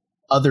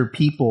other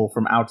people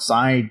from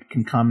outside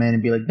can come in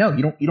and be like, no,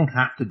 you don't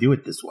have to do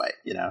it this way,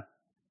 you know?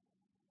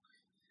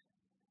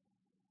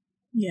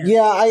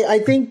 Yeah, I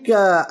think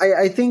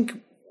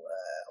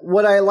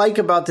what I like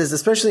about this,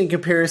 especially in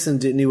comparison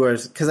to New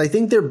Earth, because I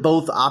think they're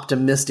both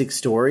optimistic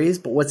stories,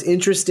 but what's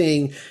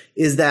interesting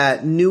is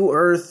that New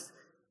Earth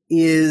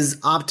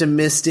is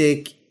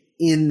optimistic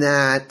in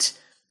that,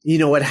 you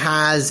know, it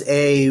has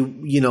a,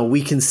 you know,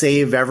 we can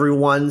save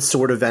everyone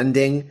sort of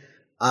ending.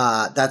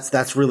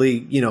 That's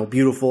really, you know,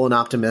 beautiful and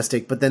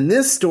optimistic. But then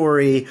this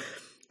story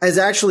is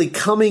actually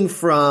coming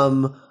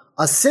from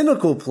a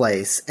cynical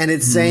place, and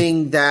it's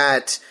saying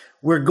that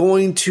we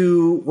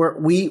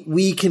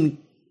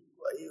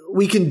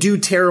can do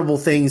terrible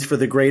things for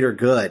the greater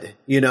good,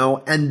 you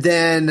know, and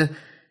then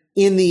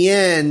in the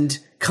end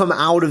come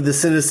out of the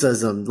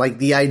cynicism, like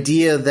the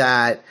idea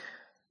that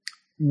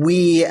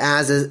we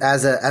as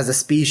a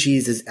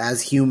species,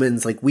 as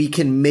humans, like we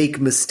can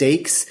make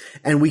mistakes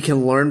and we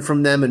can learn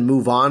from them and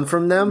move on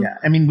from them. Yeah,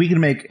 I mean, we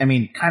can make,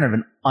 kind of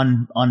an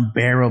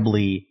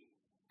unbearably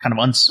kind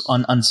of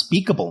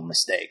unspeakable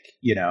mistake,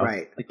 you know,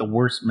 right? Like the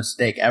worst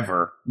mistake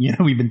ever. You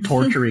know, we've been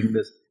torturing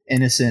this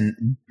innocent,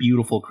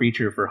 beautiful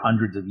creature for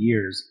hundreds of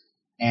years,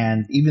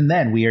 and even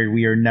then, we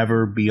are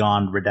never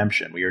beyond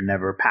redemption. We are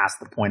never past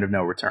the point of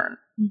no return.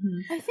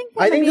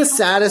 I think the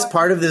saddest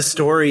part of this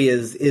story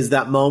is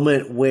that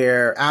moment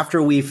where,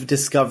 after we've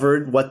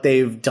discovered what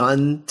they've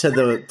done to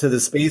the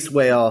space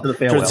whale,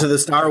 to the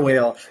star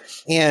whale,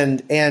 and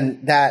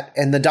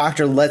the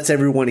Doctor lets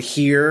everyone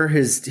hear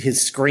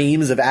his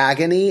screams of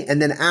agony,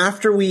 and then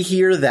after we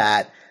hear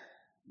that,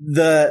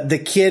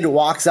 the kid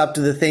walks up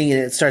to the thing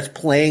and it starts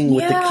playing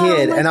with the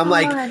kid, and I'm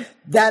like,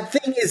 that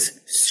thing is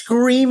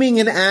screaming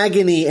in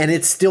agony and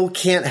it still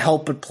can't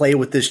help but play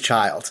with this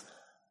child.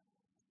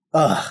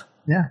 Ugh.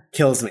 Yeah.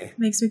 Kills me.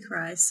 Makes me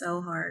cry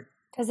so hard.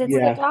 Because it's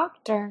the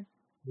Doctor.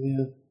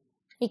 Yeah.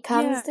 He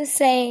comes to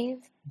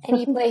save, and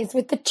he plays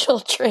with the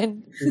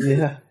children.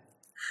 Yeah.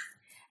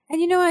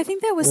 And, you know, I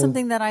think that was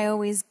something that I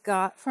always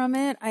got from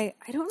it. I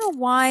don't know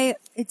why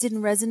it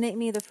didn't resonate with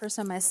me the first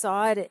time I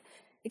saw it.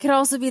 It could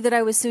also be that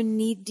I was so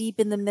knee deep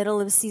in the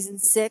middle of season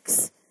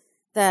 6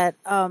 that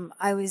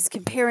I was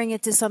comparing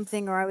it to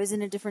something, or I was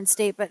in a different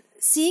state. But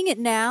seeing it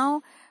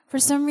now, for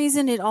some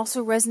reason, it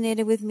also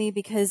resonated with me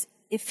because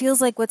it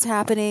feels like what's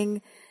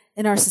happening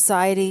in our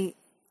society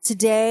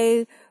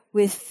today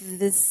with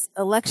this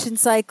election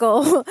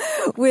cycle,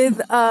 with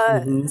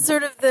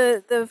sort of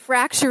the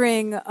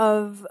fracturing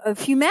of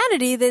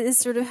humanity that is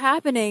sort of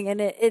happening. And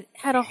it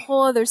had a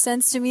whole other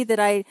sense to me that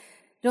I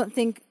don't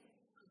think,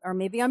 or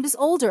maybe I'm just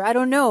older, I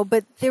don't know,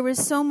 but there was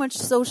so much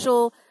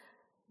social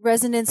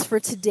resonance for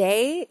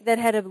today that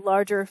had a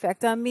larger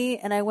effect on me.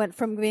 And I went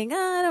from being,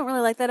 I don't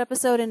really like that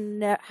episode,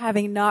 and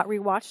having not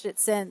rewatched it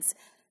since,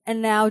 and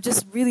now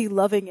just really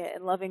loving it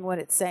and loving what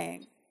it's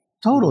saying.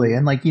 Totally.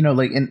 And like, you know,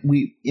 like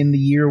in the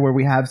year where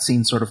we have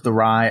seen sort of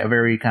a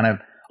very kind of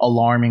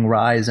alarming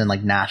rise in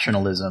like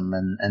nationalism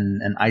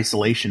and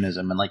isolationism,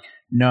 and like,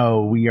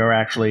 no, we are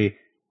actually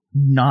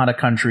not a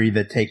country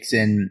that takes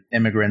in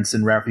immigrants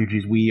and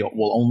refugees. We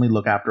will only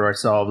look after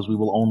ourselves. We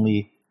will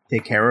only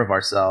take care of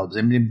ourselves.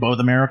 I mean, both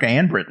America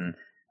and Britain.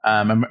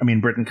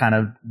 Britain kind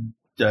of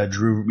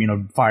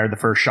fired the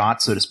first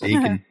shot, so to speak,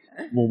 and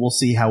we'll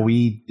see how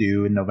we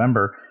do in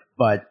November.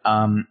 But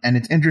and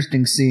it's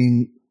interesting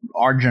seeing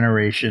our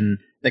generation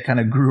that kind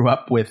of grew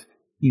up with,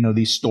 you know,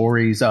 these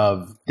stories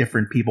of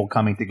different people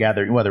coming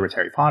together, whether it's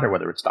Harry Potter,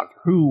 whether it's Doctor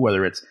Who,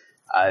 whether it's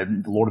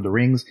Lord of the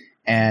Rings.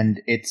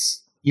 And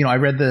it's, you know, I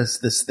read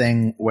this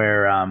thing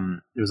where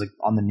it was like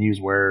on the news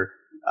where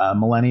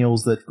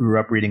millennials that grew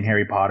up reading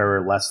Harry Potter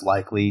are less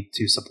likely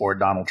to support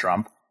Donald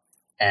Trump.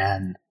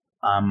 And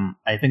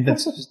I think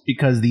that's just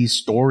because these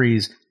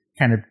stories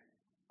kind of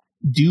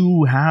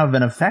do have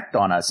an effect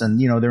on us. And,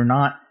 you know, they're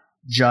not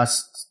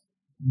just,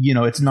 you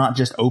know, it's not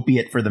just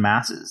opiate for the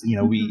masses. You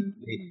know,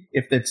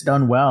 if it's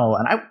done well,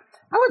 and I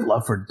would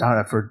love for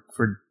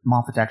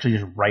Moffat to actually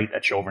just write a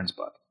children's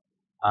book.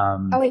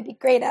 He'd be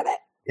great at it.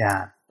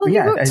 Yeah. Well, he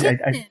wrote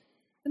Tintin,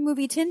 the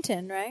movie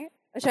Tintin, right?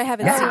 Which I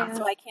haven't seen,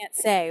 so I can't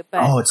say.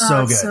 But it's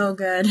so good. So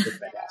good. It's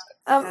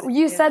fantastic.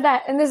 You said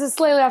that, and this is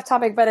slightly off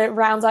topic, but it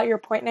rounds out your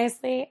point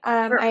nicely.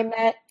 Sure. I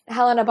met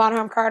Helena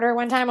Bonham Carter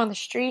one time on the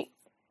street,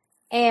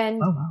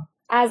 and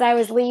as I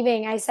was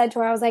leaving, I said to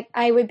her, I was like,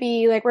 I would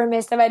be like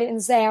remiss if I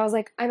didn't say, I was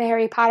like, I'm a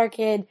Harry Potter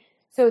kid,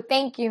 so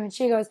thank you. And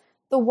she goes,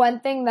 the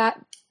one thing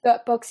that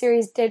the book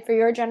series did for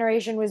your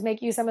generation was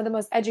make you some of the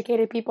most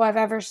educated people I've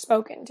ever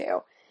spoken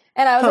to.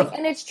 And I was like,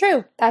 and it's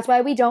true. That's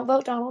why we don't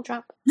vote Donald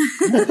Trump.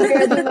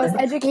 We're the most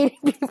educated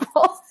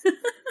people.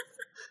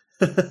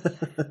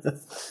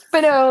 But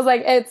no, I was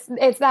like,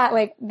 it's that,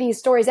 like, these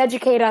stories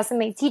educate us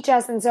and they teach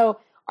us. And so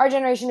our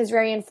generation is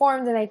very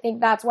informed. And I think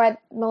that's why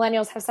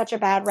millennials have such a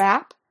bad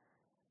rap,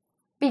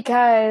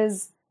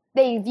 because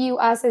they view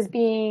us as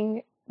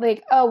being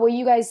like, oh, well,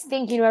 you guys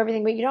think you know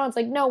everything, but you don't. It's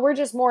like, no, we're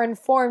just more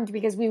informed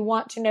because we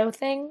want to know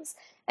things.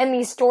 And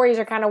these stories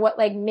are kind of what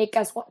like make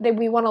us that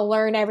we want to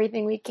learn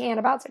everything we can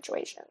about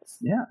situations.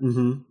 Yeah.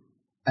 Mm-hmm.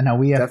 And now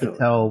we have to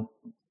tell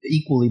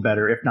equally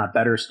better, if not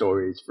better,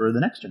 stories for the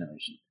next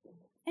generation.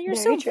 And you're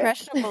so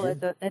impressionable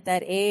at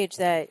that age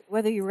that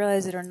whether you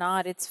realize it or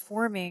not, it's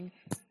forming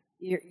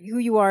who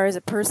you are as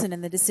a person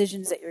and the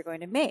decisions that you're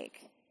going to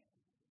make.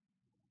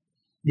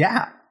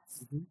 Yeah.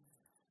 Mm-hmm.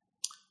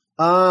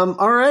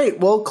 All right.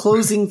 Well,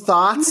 closing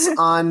thoughts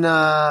on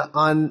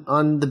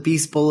The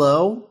Beast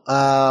Below.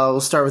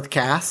 We'll start with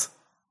Cass.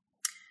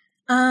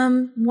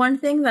 One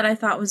thing that I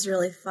thought was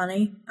really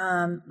funny,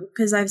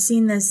 because I've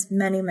seen this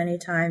many, many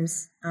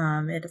times.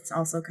 It's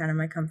also kind of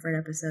my comfort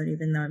episode,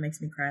 even though it makes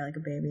me cry like a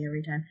baby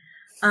every time.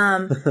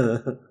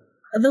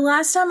 The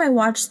last time I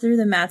watched through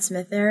the Matt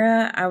Smith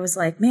era, I was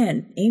like,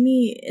 man,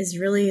 Amy is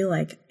really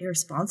like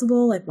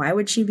irresponsible. Like, why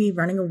would she be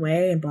running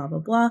away and blah, blah,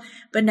 blah.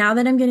 But now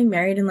that I'm getting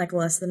married in like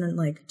less than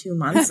like 2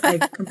 months, I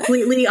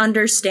completely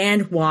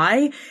understand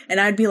why.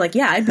 And I'd be like,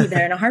 yeah, I'd be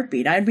there in a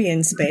heartbeat. I'd be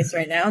in space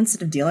right now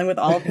instead of dealing with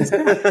all of these.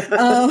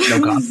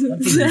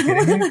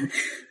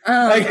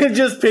 I could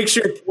just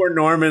picture poor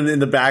Norman in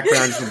the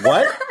background.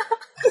 What?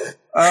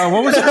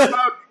 What was that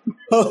about?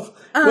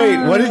 Wait,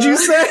 what did you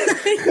say?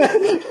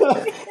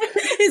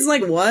 He's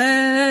like,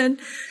 what?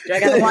 Do I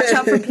gotta watch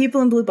out for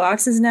people in blue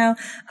boxes now?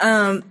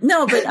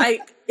 No, but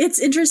it's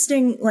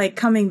interesting, like,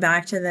 coming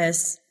back to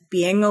this,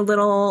 being a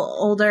little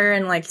older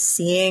and, like,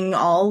 seeing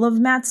all of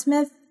Matt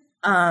Smith.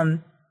 All of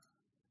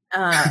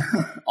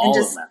Matt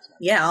Smith.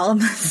 Yeah, all of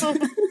Matt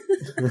Smith.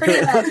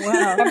 Pretty much.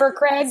 Wow. Remember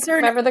Craig?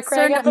 Remember the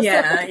Craig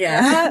episode?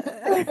 Yeah.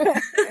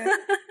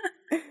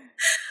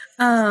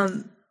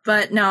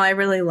 But no, I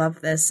really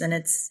love this, and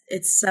it's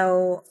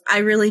so, I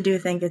really do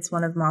think it's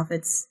one of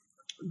Moffat's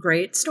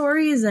great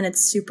stories, and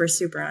it's super,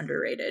 super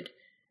underrated.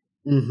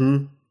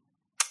 Mm-hmm.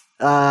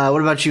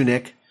 What about you,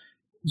 Nick?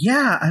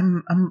 Yeah,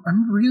 I'm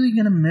really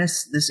gonna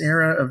miss this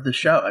era of the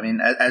show. I mean,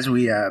 as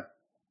we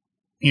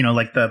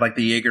like the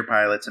Jaeger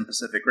pilots in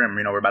Pacific Rim,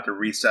 we're about to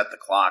reset the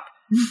clock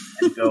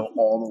and go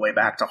all the way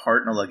back to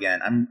Hartnell again.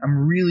 I'm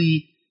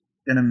really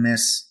gonna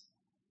miss.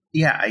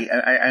 Yeah,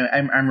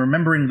 I'm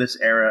remembering this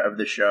era of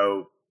the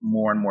show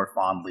more and more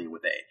fondly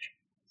with age.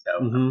 So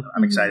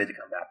I'm excited to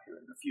come back to it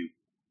in a few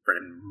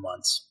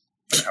months.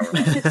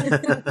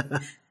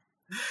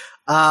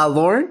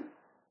 Lauren?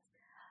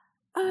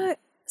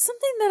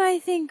 Something that I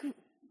think,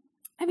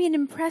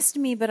 impressed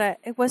me, but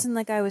it wasn't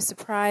like I was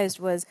surprised,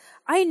 was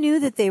I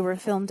knew that they were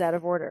filmed out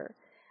of order.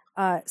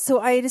 So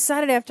I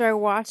decided after I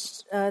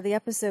watched the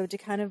episode to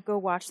kind of go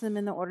watch them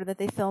in the order that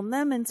they filmed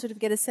them and sort of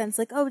get a sense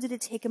like, oh, did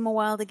it take him a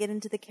while to get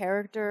into the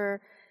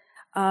character?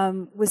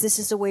 Was this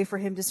just a way for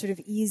him to sort of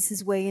ease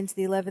his way into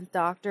the 11th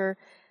Doctor?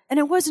 And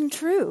it wasn't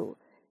true.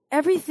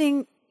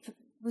 Everything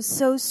was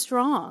so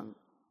strong.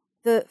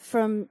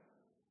 From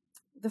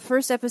the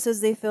first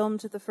episodes they filmed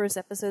to the first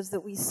episodes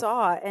that we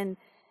saw. And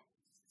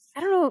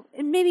I don't know,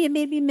 maybe it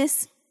made me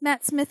miss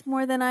Matt Smith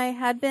more than I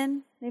had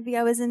been. Maybe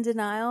I was in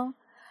denial.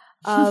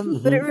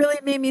 But it really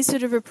made me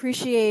sort of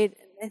appreciate,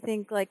 I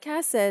think, like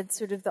Cass said,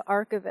 sort of the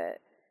arc of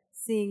it.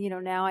 Seeing,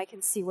 now I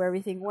can see where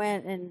everything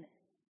went. And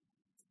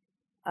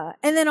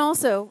then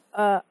also,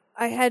 I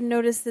had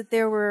noticed that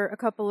there were a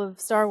couple of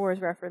Star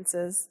Wars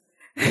references.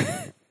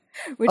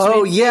 Which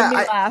made me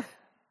laugh.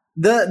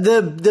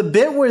 The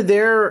bit where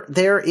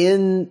they're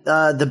in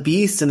the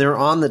Beast and they're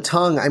on the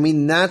tongue. I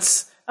mean,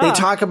 that's They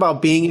talk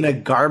about being in a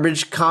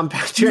garbage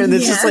compactor, and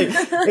it's just like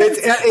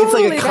it's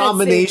like a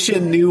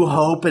combination New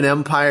Hope and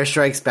Empire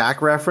Strikes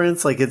Back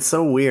reference. Like, it's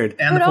so weird.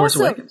 And The Force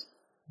Awakens.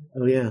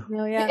 Oh yeah.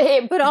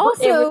 But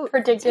also, it was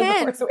predicted The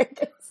Force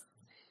Awakens.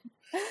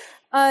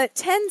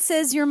 10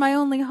 says you're my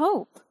only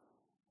hope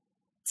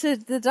to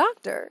the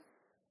Doctor.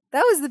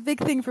 That was the big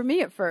thing for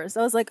me at first.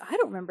 I was like, I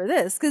don't remember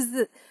this.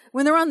 Because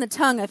when they're on the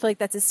tongue, I feel like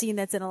that's a scene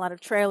that's in a lot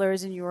of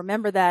trailers, and you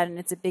remember that, and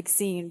it's a big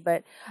scene.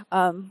 But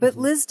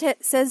Liz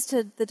says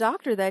to the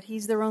Doctor that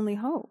he's their only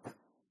hope.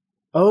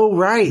 Oh,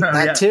 right.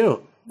 That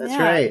too. That's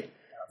right.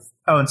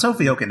 Oh, and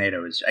Sophie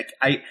Okonedo is...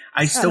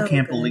 I still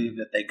can't believe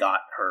that they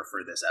got her for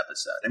this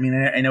episode. I mean,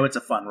 I know it's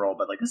a fun role,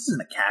 but like, this is an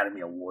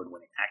Academy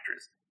Award-winning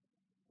actress.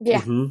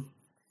 Yeah. Mm-hmm.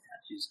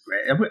 She's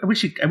great. I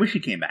wish she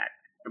came back.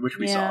 I wish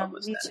we saw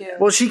Liz. Me too.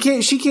 Well, she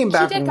came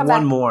back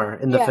one more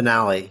in the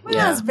finale. Well,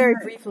 yeah, it was very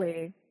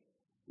briefly.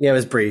 Yeah, it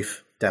was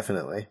brief,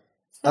 definitely.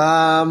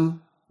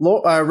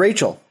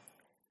 Rachel.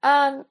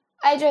 I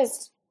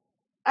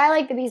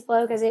like the Beast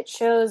Below because it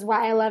shows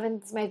why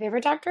 11's my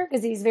favorite Doctor,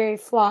 because he's very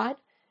flawed.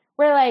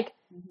 Where like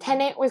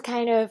Tennant was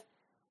kind of,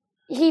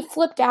 he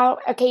flipped out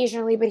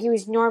occasionally, but he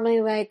was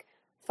normally like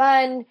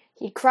fun.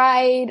 He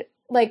cried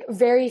like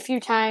very few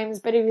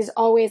times, but he was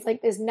always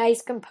like this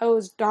nice,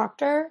 composed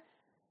Doctor.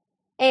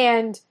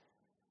 And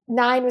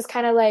 9 was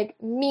kind of like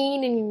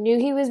mean, and you knew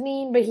he was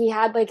mean, but he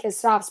had like his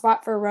soft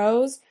spot for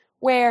Rose,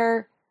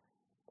 where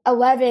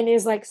 11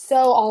 is like so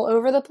all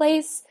over the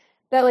place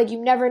that like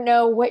you never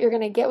know what you're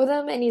going to get with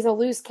him, and he's a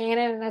loose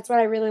cannon, and that's what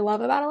I really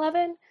love about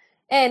 11.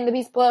 And The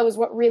Beast Below is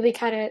what really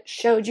kind of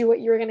showed you what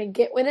you were going to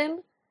get with him.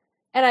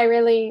 And I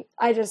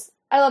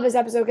love this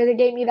episode because it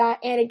gave me that,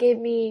 and it gave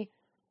me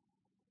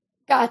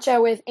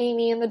gotcha with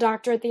Amy and the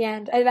Doctor at the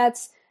end. And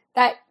that's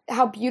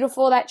how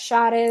beautiful that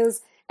shot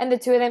is. And the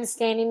two of them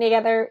standing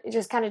together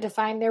just kind of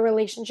defined their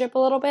relationship a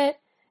little bit.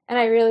 And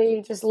I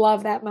really just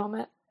love that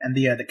moment. And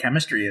the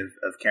chemistry of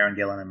Karen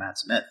Gillan and Matt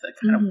Smith that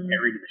kind of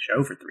carried the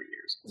show for 3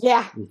 years.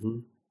 Yeah. Mm-hmm.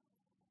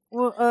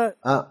 Well,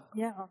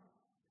 yeah.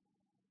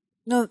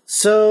 No.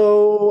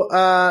 So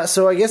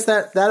I guess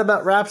that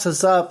about wraps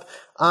us up.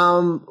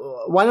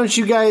 Why don't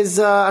you guys?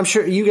 I'm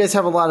sure you guys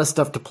have a lot of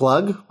stuff to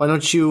plug. Why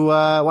don't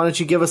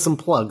you give us some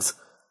plugs?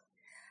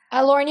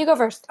 Lauren, you go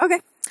first. Okay.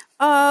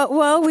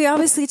 Well, we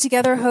obviously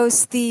together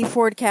host the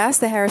Fordcast,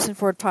 the Harrison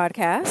Ford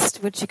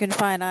podcast, which you can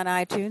find on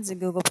iTunes and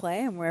Google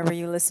Play and wherever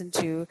you listen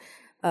to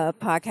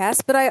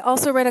podcasts. But I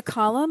also write a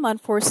column on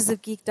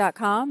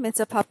forcesofgeek.com. It's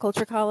a pop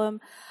culture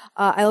column.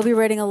 I'll be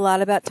writing a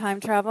lot about time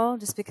travel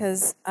just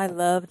because I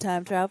love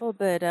time travel.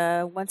 But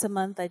once a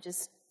month, I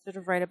just sort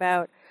of write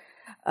about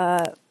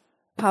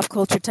pop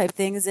culture type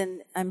things,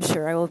 and I'm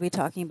sure I will be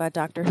talking about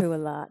Doctor Who a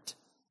lot.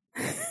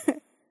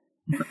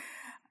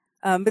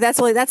 But that's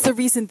the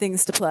recent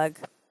things to plug.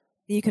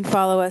 You can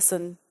follow us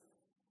on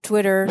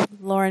Twitter,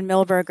 Lauren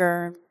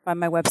Milberger, on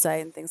my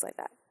website and things like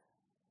that.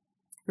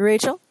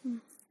 Rachel?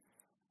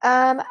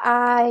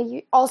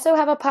 I also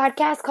have a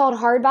podcast called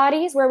Hard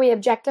Bodies where we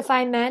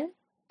objectify men.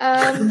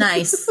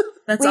 Nice.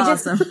 That's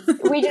awesome.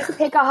 We just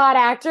pick a hot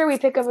actor. We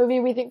pick a movie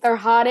we think they're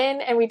hot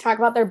in, and we talk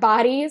about their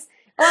bodies.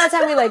 A lot of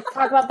time we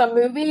talk about the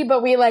movie,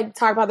 but we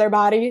talk about their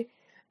body.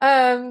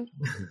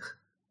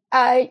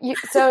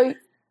 So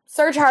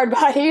search Hard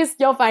Bodies,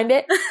 you'll find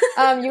it. You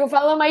can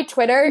follow my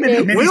Twitter.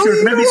 Maybe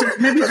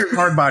search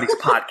Hard Bodies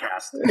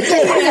podcast.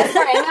 That's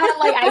right.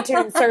 Not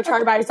iTunes. Search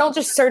Hard Bodies. Don't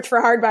just search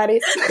for Hard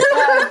Bodies.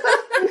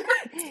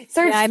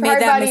 Search Hard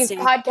Bodies mistake.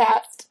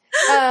 Podcast.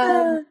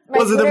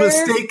 Was it a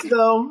mistake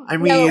though? I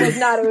mean, no, it was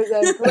not. It was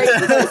a great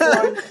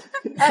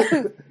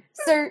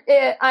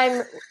one.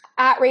 I'm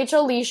at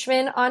Rachel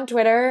Leishman on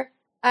Twitter.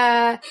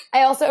 I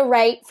also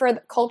write for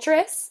the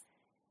Culturist.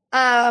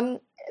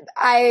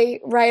 I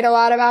write a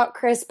lot about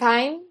Chris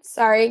Pine.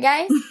 Sorry,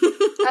 guys.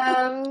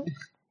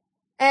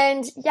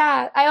 And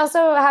yeah, I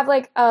also have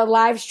a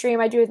live stream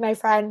I do with my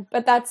friend,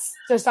 but that's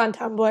just on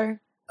Tumblr.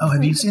 Oh,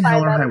 have you seen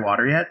Hell or High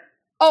Water yet?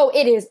 Oh,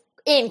 it is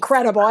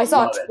incredible. I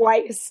saw it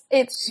twice.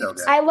 It's so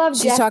good. I love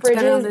Jeff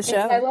Bridges. On the show.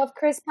 I love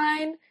Chris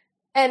Pine,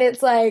 and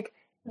it's that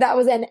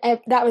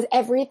was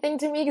everything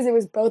to me because it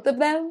was both of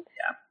them.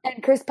 Yeah.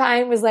 And Chris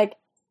Pine was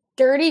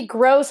dirty,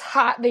 gross,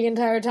 hot the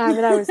entire time,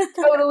 and I was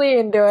totally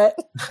into it.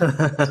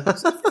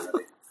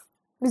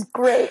 It was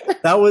great.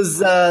 That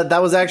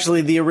was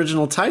actually the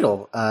original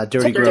title,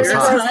 Dirty Gross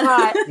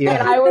Hot. Yeah.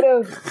 And I would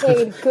have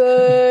paid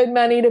good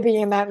money to be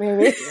in that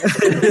movie.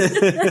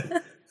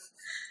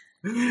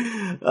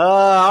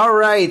 All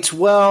right.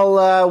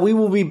 Well, we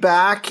will be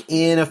back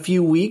in a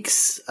few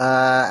weeks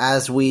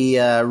as we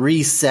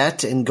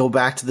reset and go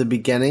back to the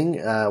beginning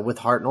with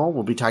Hartnell.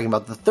 We'll be talking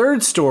about the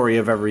third story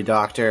of every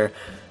Doctor.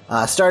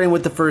 Starting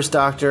with the first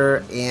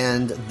Doctor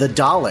and the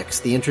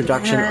Daleks, the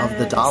introduction of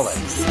the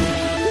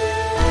Daleks.